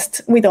the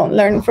West, we don't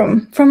learn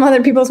from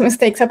other people's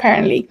mistakes,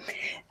 apparently.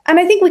 And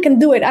I think we can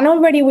do it. And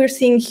already we're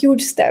seeing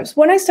huge steps.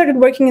 When I started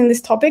working in this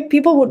topic,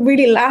 people would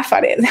really laugh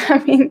at it. I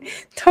mean,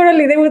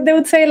 totally. They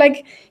would say,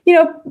 like,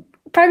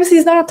 privacy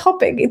is not a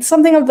topic. It's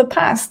something of the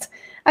past.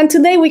 And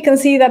today we can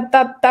see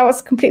that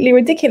was completely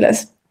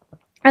ridiculous.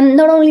 And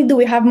not only do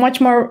we have much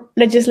more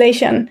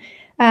legislation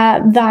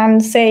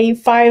than, say,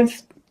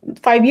 five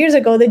years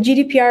ago, the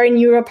GDPR in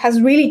Europe has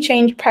really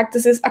changed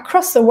practices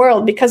across the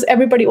world because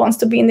everybody wants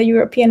to be in the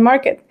European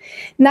market.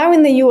 Now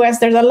in the US,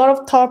 there's a lot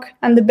of talk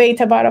and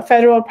debate about a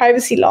federal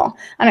privacy law,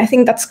 and I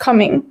think that's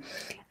coming.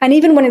 And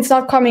even when it's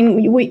not coming,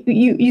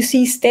 you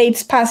see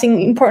states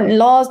passing important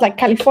laws, like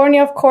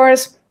California, of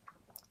course,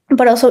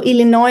 but also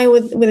Illinois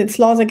with its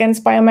laws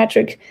against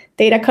biometric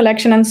data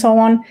collection and so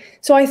on.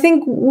 So I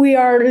think we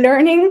are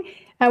learning.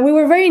 We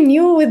were very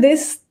new with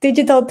this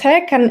digital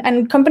tech,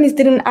 and companies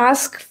didn't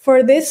ask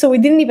for this, so we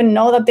didn't even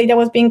know that data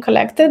was being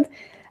collected.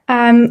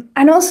 And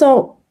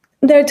also,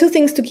 there are two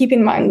things to keep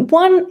in mind.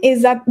 One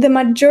is that the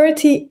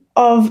majority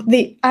of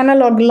the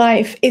analog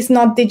life is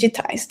not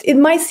digitized. It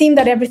might seem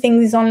that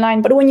everything is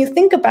online, but when you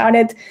think about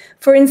it,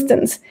 for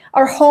instance,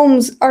 our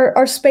homes,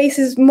 our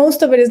spaces,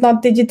 most of it is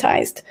not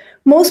digitized.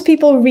 Most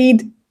people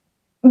read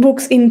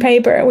books in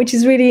paper, which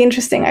is really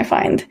interesting, I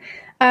find.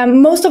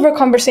 Most of our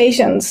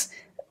conversations,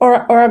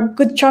 or a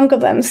good chunk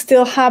of them,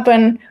 still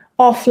happen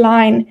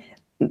offline.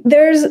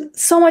 There's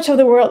so much of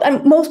the world,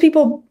 and most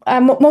people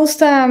buy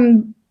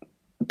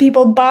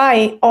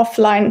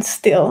offline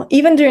still,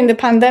 even during the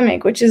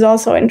pandemic, which is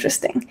also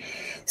interesting.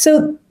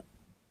 So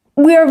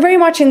we are very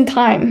much in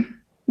time.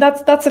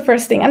 That's the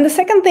first thing. And the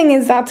second thing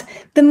is that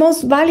the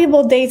most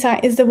valuable data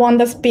is the one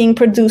that's being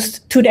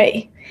produced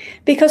today,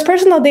 because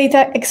personal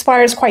data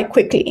expires quite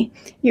quickly.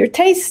 Your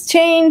tastes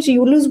change,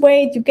 you lose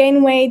weight, you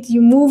gain weight, you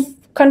move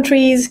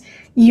countries,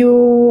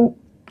 you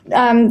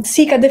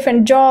seek a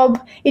different job.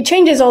 It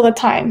changes all the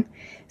time.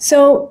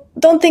 So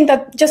don't think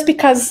that just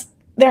because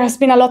there has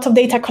been a lot of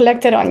data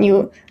collected on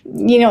you,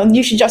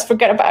 you should just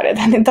forget about it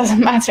and it doesn't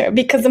matter,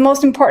 because the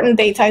most important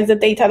data is the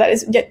data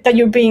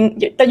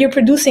that you're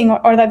producing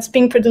or that's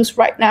being produced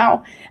right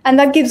now. And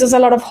that gives us a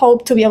lot of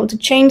hope to be able to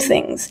change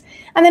things.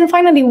 And then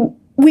finally,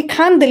 we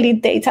can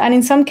delete data. And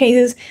in some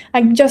cases,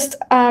 like just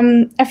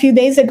a few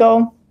days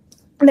ago,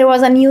 there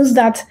was a news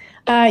that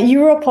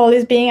Europol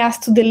is being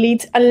asked to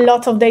delete a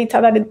lot of data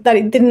that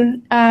it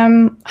didn't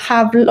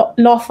have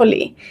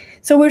lawfully.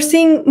 So we're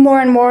seeing more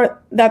and more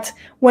that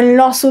when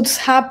lawsuits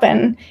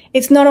happen,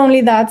 it's not only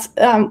that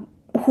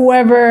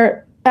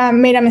whoever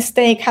made a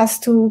mistake has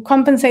to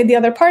compensate the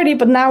other party,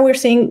 but now we're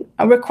seeing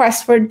a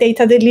request for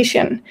data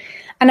deletion.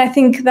 And I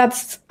think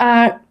that's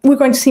we're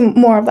going to see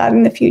more of that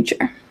in the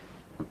future.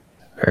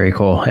 Very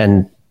cool.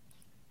 And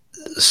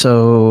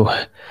so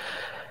I'm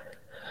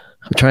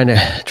trying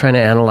to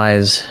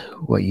analyze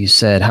what you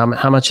said.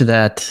 How much of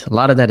that, a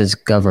lot of that is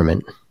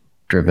government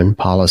driven,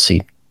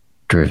 policy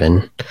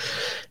driven.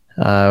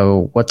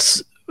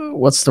 What's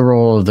the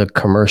role of the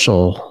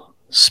commercial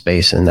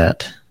space in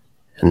that?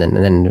 And then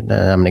I'm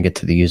going to get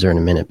to the user in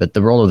a minute, but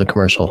the role of the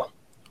commercial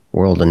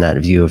world in that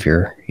view of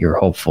your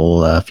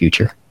hopeful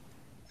future.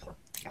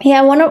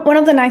 Yeah, one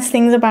of the nice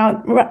things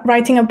about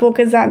writing a book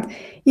is that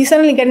you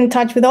suddenly get in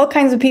touch with all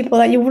kinds of people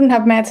that you wouldn't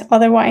have met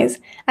otherwise.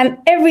 And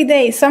every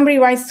day somebody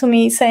writes to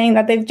me saying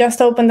that they've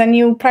just opened a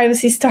new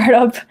privacy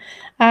startup.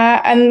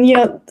 And,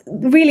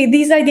 really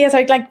these ideas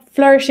are like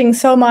flourishing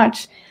so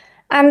much.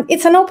 And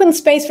it's an open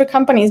space for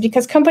companies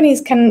because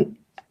companies can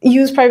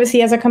use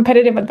privacy as a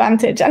competitive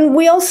advantage. And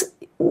we are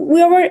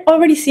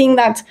already seeing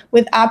that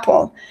with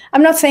Apple.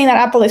 I'm not saying that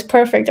Apple is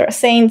perfect or a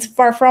saint,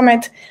 far from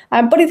it,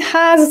 but it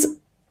has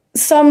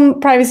some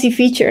privacy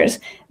features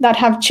that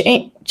have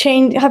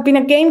been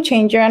a game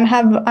changer and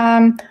have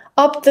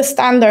upped the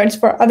standards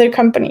for other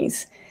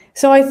companies.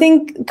 So I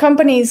think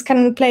companies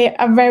can play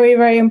a very,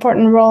 very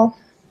important role.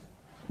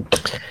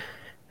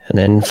 And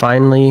then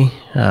finally,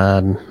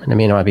 and it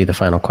may not be the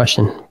final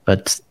question,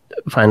 but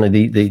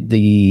finally the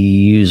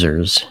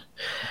users.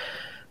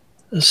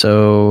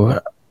 So,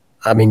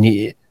 I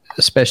mean,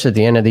 especially at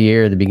the end of the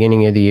year, the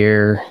beginning of the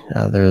year,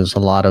 there's a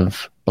lot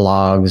of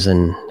blogs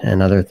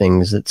and other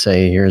things that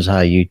say, here's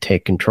how you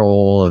take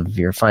control of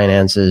your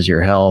finances,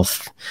 your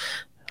health.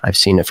 I've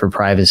seen it for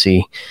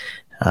privacy.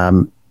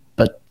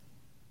 But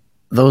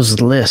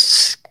those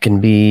lists can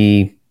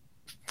be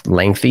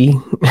lengthy,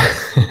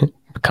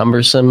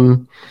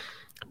 cumbersome,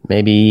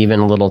 maybe even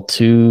a little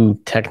too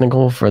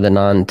technical for the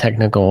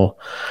non-technical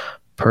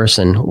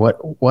person.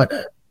 What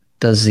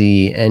does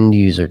the end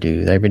user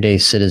do, the everyday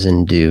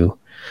citizen do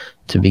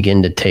to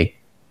begin to take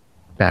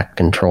back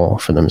control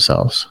for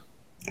themselves?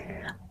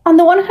 On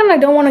the one hand, I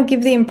don't want to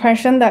give the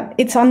impression that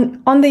it's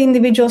on the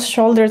individual's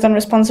shoulders and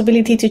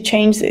responsibility to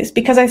change this,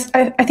 because I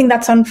think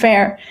that's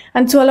unfair.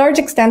 And to a large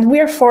extent,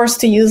 we are forced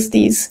to use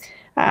these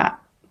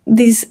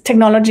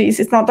technologies.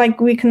 It's not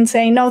like we can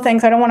say, no,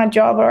 thanks, I don't want a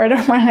job or I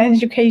don't want an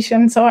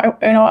education, so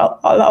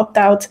I'll opt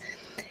out.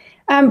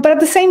 But at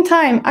the same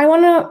time, I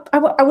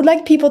would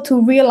like people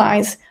to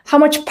realize how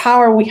much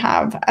power we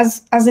have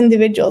as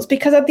individuals,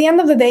 because at the end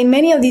of the day,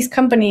 many of these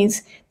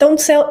companies don't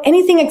sell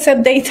anything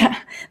except data.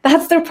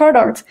 That's their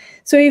product.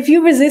 So if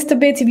you resist a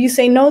bit, if you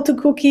say no to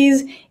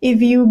cookies,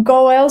 if you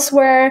go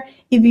elsewhere,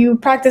 if you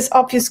practice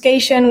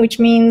obfuscation, which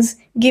means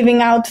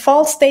giving out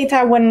false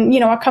data when,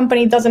 a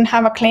company doesn't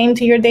have a claim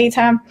to your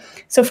data.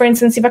 So for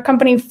instance, if a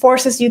company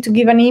forces you to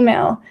give an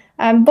email,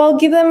 well,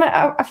 give them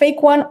a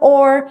fake one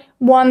or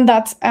one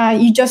that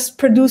you just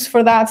produce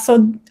for that. So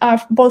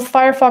both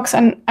Firefox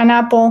and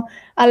Apple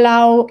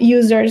allow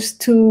users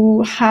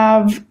to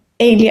have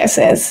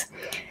aliases.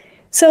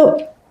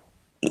 So,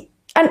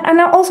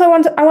 and also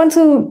I want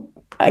to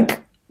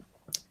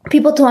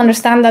people to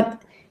understand that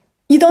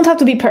you don't have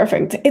to be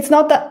perfect. It's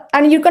not that,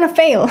 and you're going to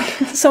fail.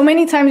 So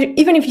many times,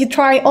 even if you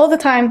try all the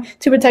time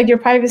to protect your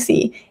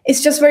privacy,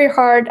 it's just very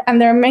hard.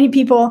 And there are many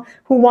people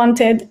who want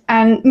it,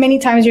 and many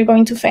times you're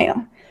going to fail.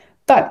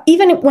 But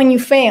even when you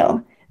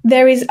fail,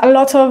 there is a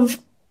lot of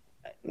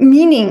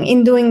meaning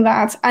in doing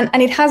that. And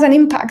it has an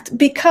impact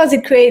because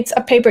it creates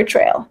a paper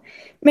trail.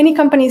 Many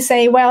companies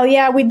say, well,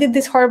 yeah, we did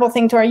this horrible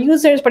thing to our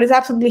users, but it's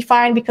absolutely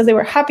fine because they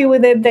were happy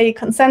with it. They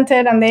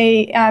consented and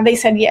they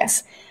said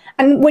yes.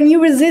 And when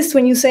you resist,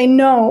 when you say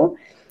no,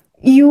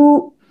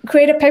 you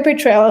create a paper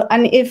trail.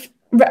 And if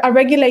a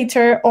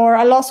regulator or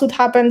a lawsuit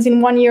happens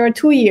in 1 year or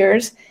 2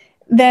 years,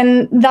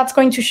 then that's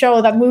going to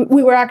show that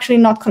we were actually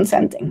not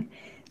consenting.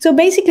 So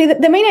basically,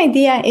 the main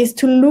idea is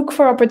to look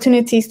for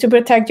opportunities to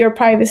protect your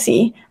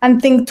privacy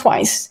and think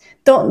twice.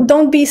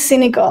 Don't be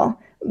cynical.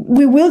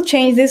 We will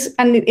change this,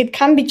 and it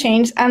can be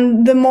changed.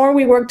 And the more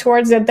we work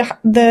towards it,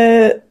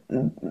 the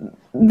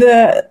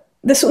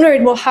sooner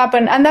it will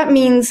happen. And that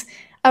means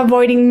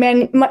avoiding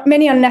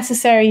many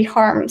unnecessary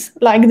harms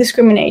like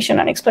discrimination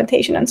and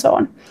exploitation and so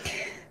on.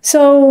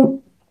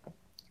 So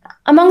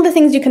among the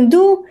things you can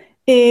do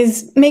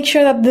is make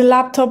sure that the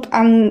laptop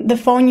and the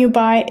phone you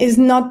buy is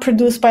not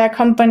produced by a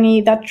company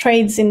that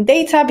trades in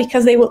data,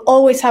 because they will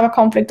always have a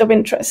conflict of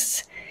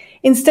interests.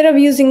 Instead of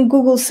using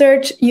Google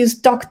search, use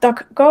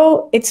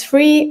DuckDuckGo. It's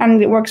free and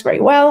it works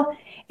very well.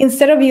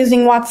 Instead of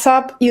using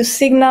WhatsApp, use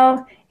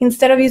Signal.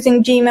 Instead of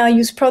using Gmail,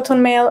 use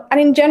ProtonMail. And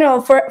in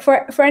general,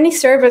 for any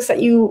service that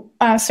you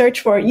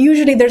search for,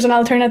 usually there's an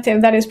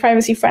alternative that is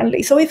privacy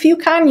friendly. So if you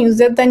can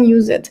use it, then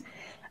use it.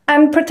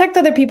 And protect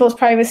other people's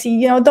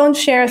privacy. Don't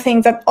share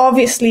things that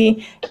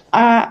obviously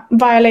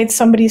violate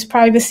somebody's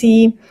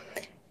privacy.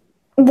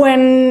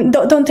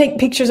 Don't take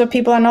pictures of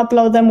people and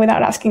upload them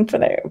without asking for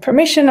their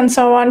permission and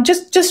so on.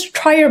 Just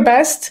try your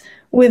best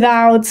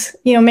without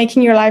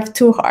making your life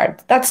too hard.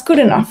 That's good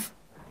enough.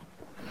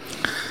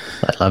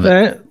 I love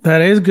it.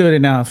 That is good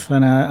enough,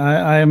 and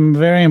I'm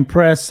very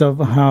impressed of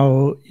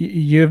how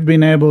you've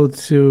been able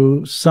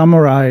to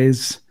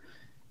summarize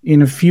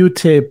in a few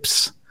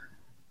tips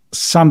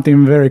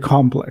something very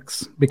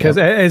complex. Because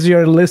as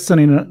you're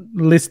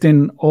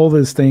listing all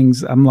these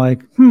things, I'm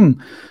like,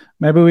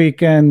 maybe we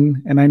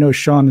can, and I know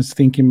Sean is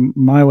thinking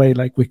my way,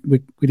 like we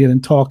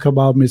didn't talk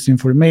about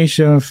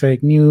misinformation,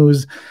 fake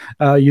news.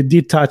 You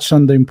did touch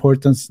on the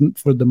importance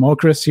for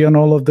democracy on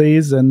all of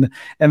these. And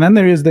then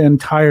there is the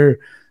entire,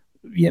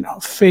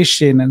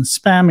 phishing and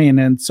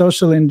spamming and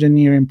social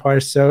engineering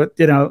part. So,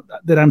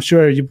 that I'm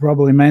sure you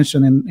probably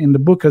mentioned in the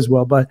book as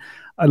well. But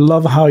I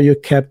love how you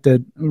kept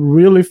it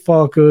really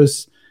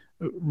focused,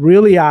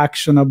 really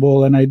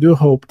actionable. And I do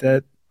hope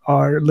that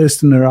our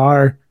listeners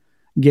are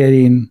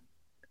getting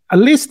at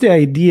least the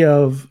idea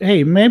of,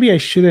 hey, maybe I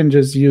shouldn't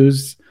just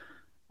use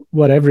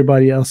what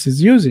everybody else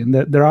is using.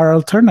 That there are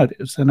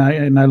alternatives, and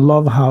I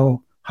love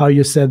how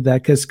you said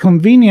that, because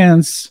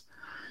convenience,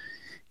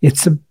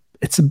 it's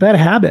a bad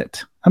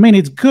habit. I mean,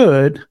 it's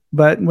good,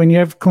 but when you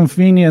have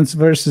convenience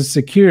versus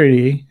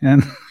security,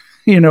 and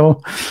you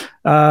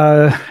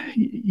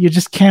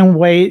just can't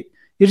wait.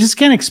 You just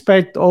can't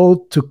expect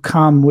all to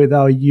come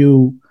without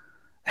you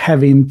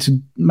having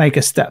to make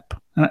a step.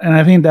 And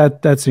I think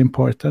that's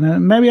important.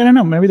 And maybe, I don't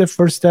know, maybe the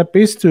first step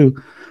is to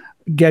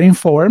get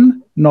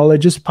informed.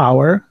 Knowledge is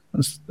power,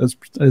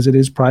 as it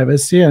is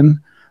privacy. And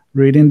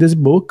reading this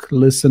book,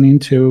 listening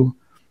to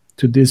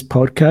this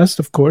podcast,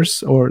 of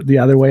course, or the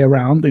other way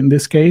around in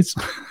this case.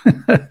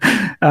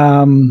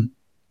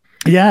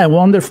 A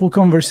wonderful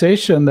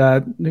conversation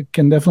that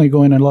can definitely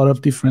go in a lot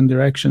of different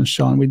directions,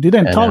 Sean. We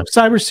didn't talk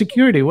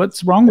cybersecurity.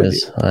 What's wrong with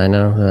you? I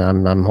know.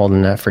 I'm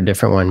holding that for a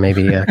different one.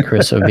 Maybe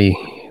Chris would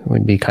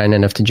be kind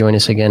enough to join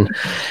us again.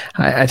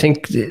 I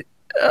think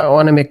I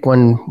want to make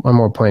one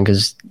more point,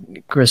 because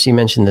Chris, you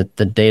mentioned that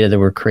the data that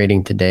we're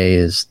creating today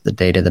is the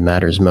data that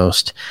matters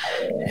most.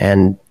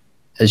 And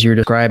as you're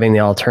describing the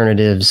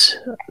alternatives,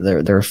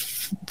 they're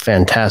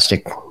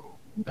fantastic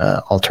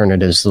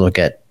alternatives to look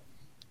at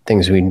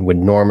things we would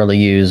normally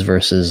use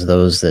versus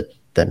those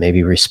that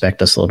maybe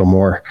respect us a little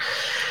more.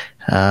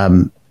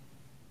 And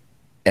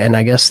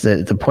I guess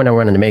the point I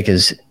wanted to make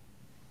is,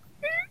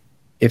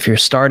 if you're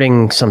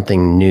starting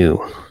something new,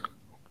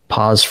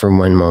 pause for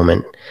one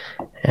moment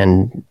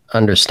and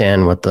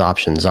understand what the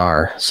options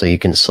are, so you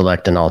can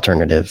select an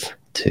alternative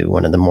to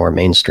one of the more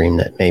mainstream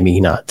that maybe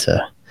not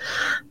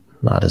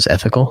not as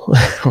ethical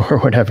or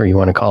whatever you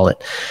want to call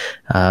it.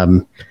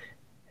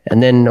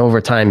 And then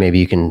over time, maybe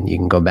you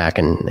can go back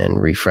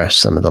and refresh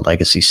some of the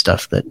legacy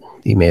stuff that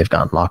you may have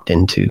gotten locked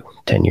into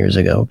 10 years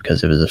ago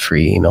because it was a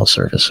free email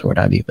service or what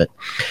have you. But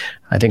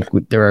I think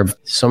there are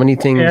so many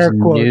things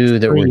new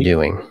that we're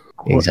doing.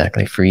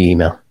 Exactly. Free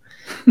email.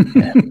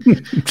 Yeah.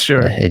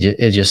 Sure.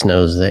 It just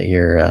knows that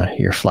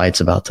your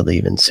flight's about to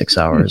leave in 6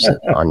 hours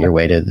on your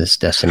way to this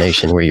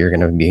destination where you're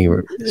going to be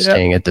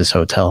staying at this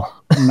hotel.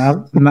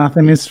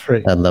 Nothing is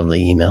free. That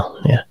lovely email.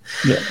 Yeah.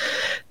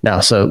 Now,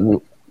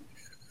 so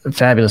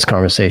fabulous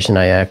conversation.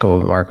 I echo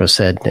what Marco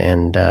said.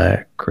 And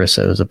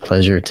Carissa, it was a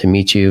pleasure to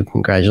meet you.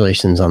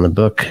 Congratulations on the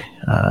book.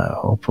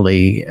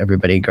 Hopefully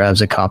everybody grabs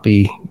a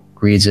copy,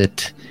 reads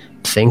it,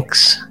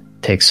 thinks,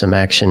 takes some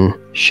action,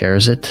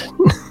 shares it.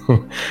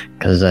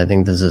 Because I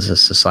think this is a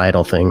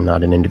societal thing,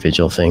 not an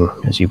individual thing,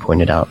 as you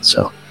pointed out.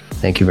 So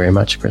thank you very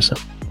much,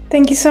 Carissa.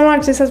 Thank you so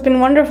much. This has been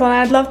wonderful. And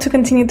I'd love to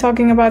continue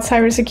talking about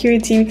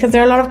cybersecurity because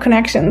there are a lot of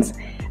connections.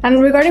 And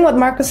regarding what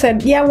Marco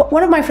said,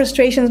 one of my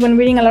frustrations when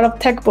reading a lot of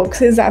tech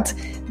books is that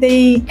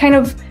they kind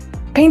of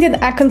painted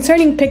a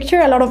concerning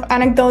picture, a lot of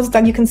anecdotes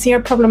that you can see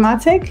are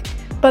problematic,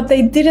 but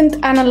they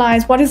didn't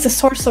analyze what is the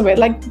source of it,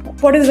 like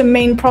what is the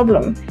main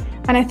problem.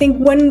 And I think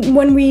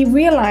when we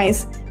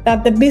realize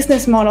that the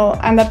business model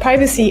and that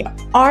privacy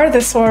are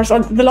the source, or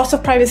the loss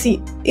of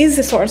privacy is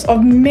the source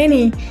of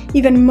many,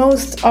 even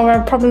most of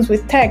our problems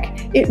with tech,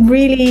 it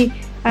really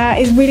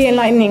is really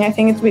enlightening. I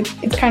think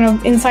it's kind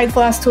of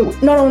insightful as to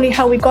not only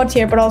how we got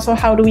here, but also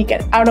how do we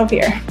get out of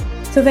here.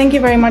 So thank you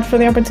very much for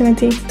the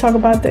opportunity to talk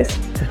about this.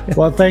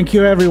 Well, thank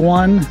you,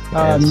 everyone.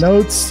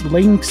 Notes,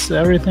 links,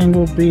 everything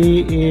will be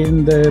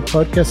in the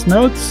podcast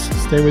notes.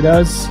 Stay with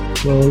us.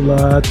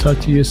 We'll talk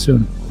to you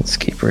soon. Let's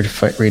keep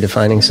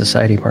redefining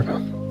society,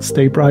 Marco.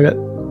 Stay private.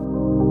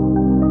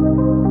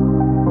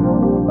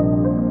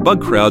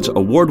 Bugcrowd's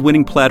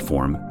award-winning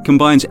platform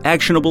combines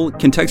actionable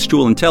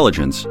contextual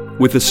intelligence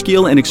with the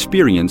skill and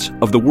experience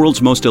of the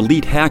world's most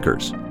elite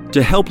hackers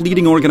to help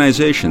leading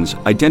organizations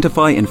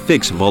identify and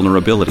fix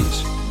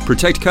vulnerabilities,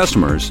 protect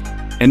customers,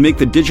 and make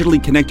the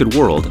digitally connected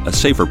world a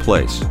safer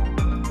place.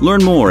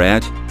 Learn more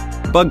at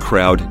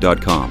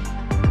bugcrowd.com.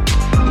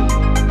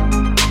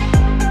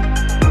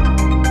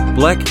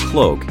 Black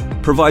Cloak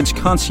provides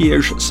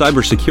concierge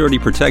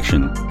cybersecurity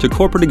protection to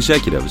corporate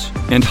executives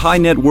and high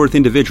net worth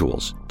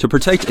individuals to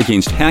protect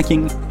against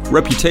hacking,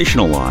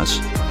 reputational loss,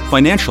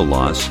 financial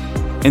loss,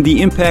 and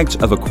the impacts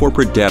of a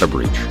corporate data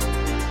breach.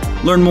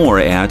 Learn more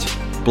at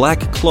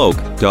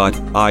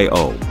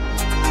blackcloak.io.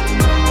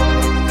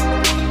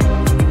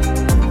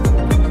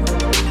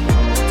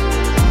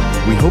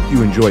 We hope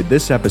you enjoyed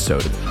this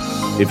episode.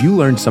 If you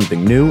learned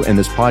something new and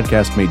this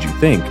podcast made you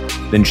think,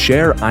 then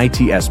share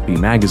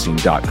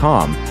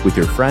itspmagazine.com with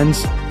your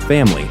friends,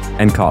 family,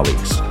 and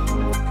colleagues.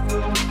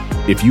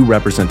 If you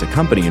represent a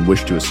company and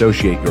wish to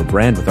associate your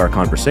brand with our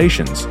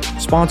conversations,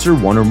 sponsor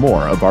one or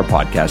more of our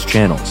podcast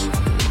channels.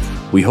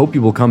 We hope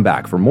you will come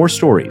back for more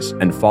stories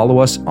and follow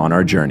us on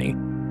our journey.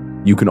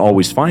 You can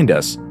always find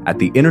us at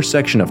the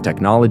intersection of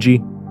technology,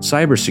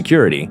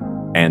 cybersecurity,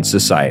 and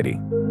society.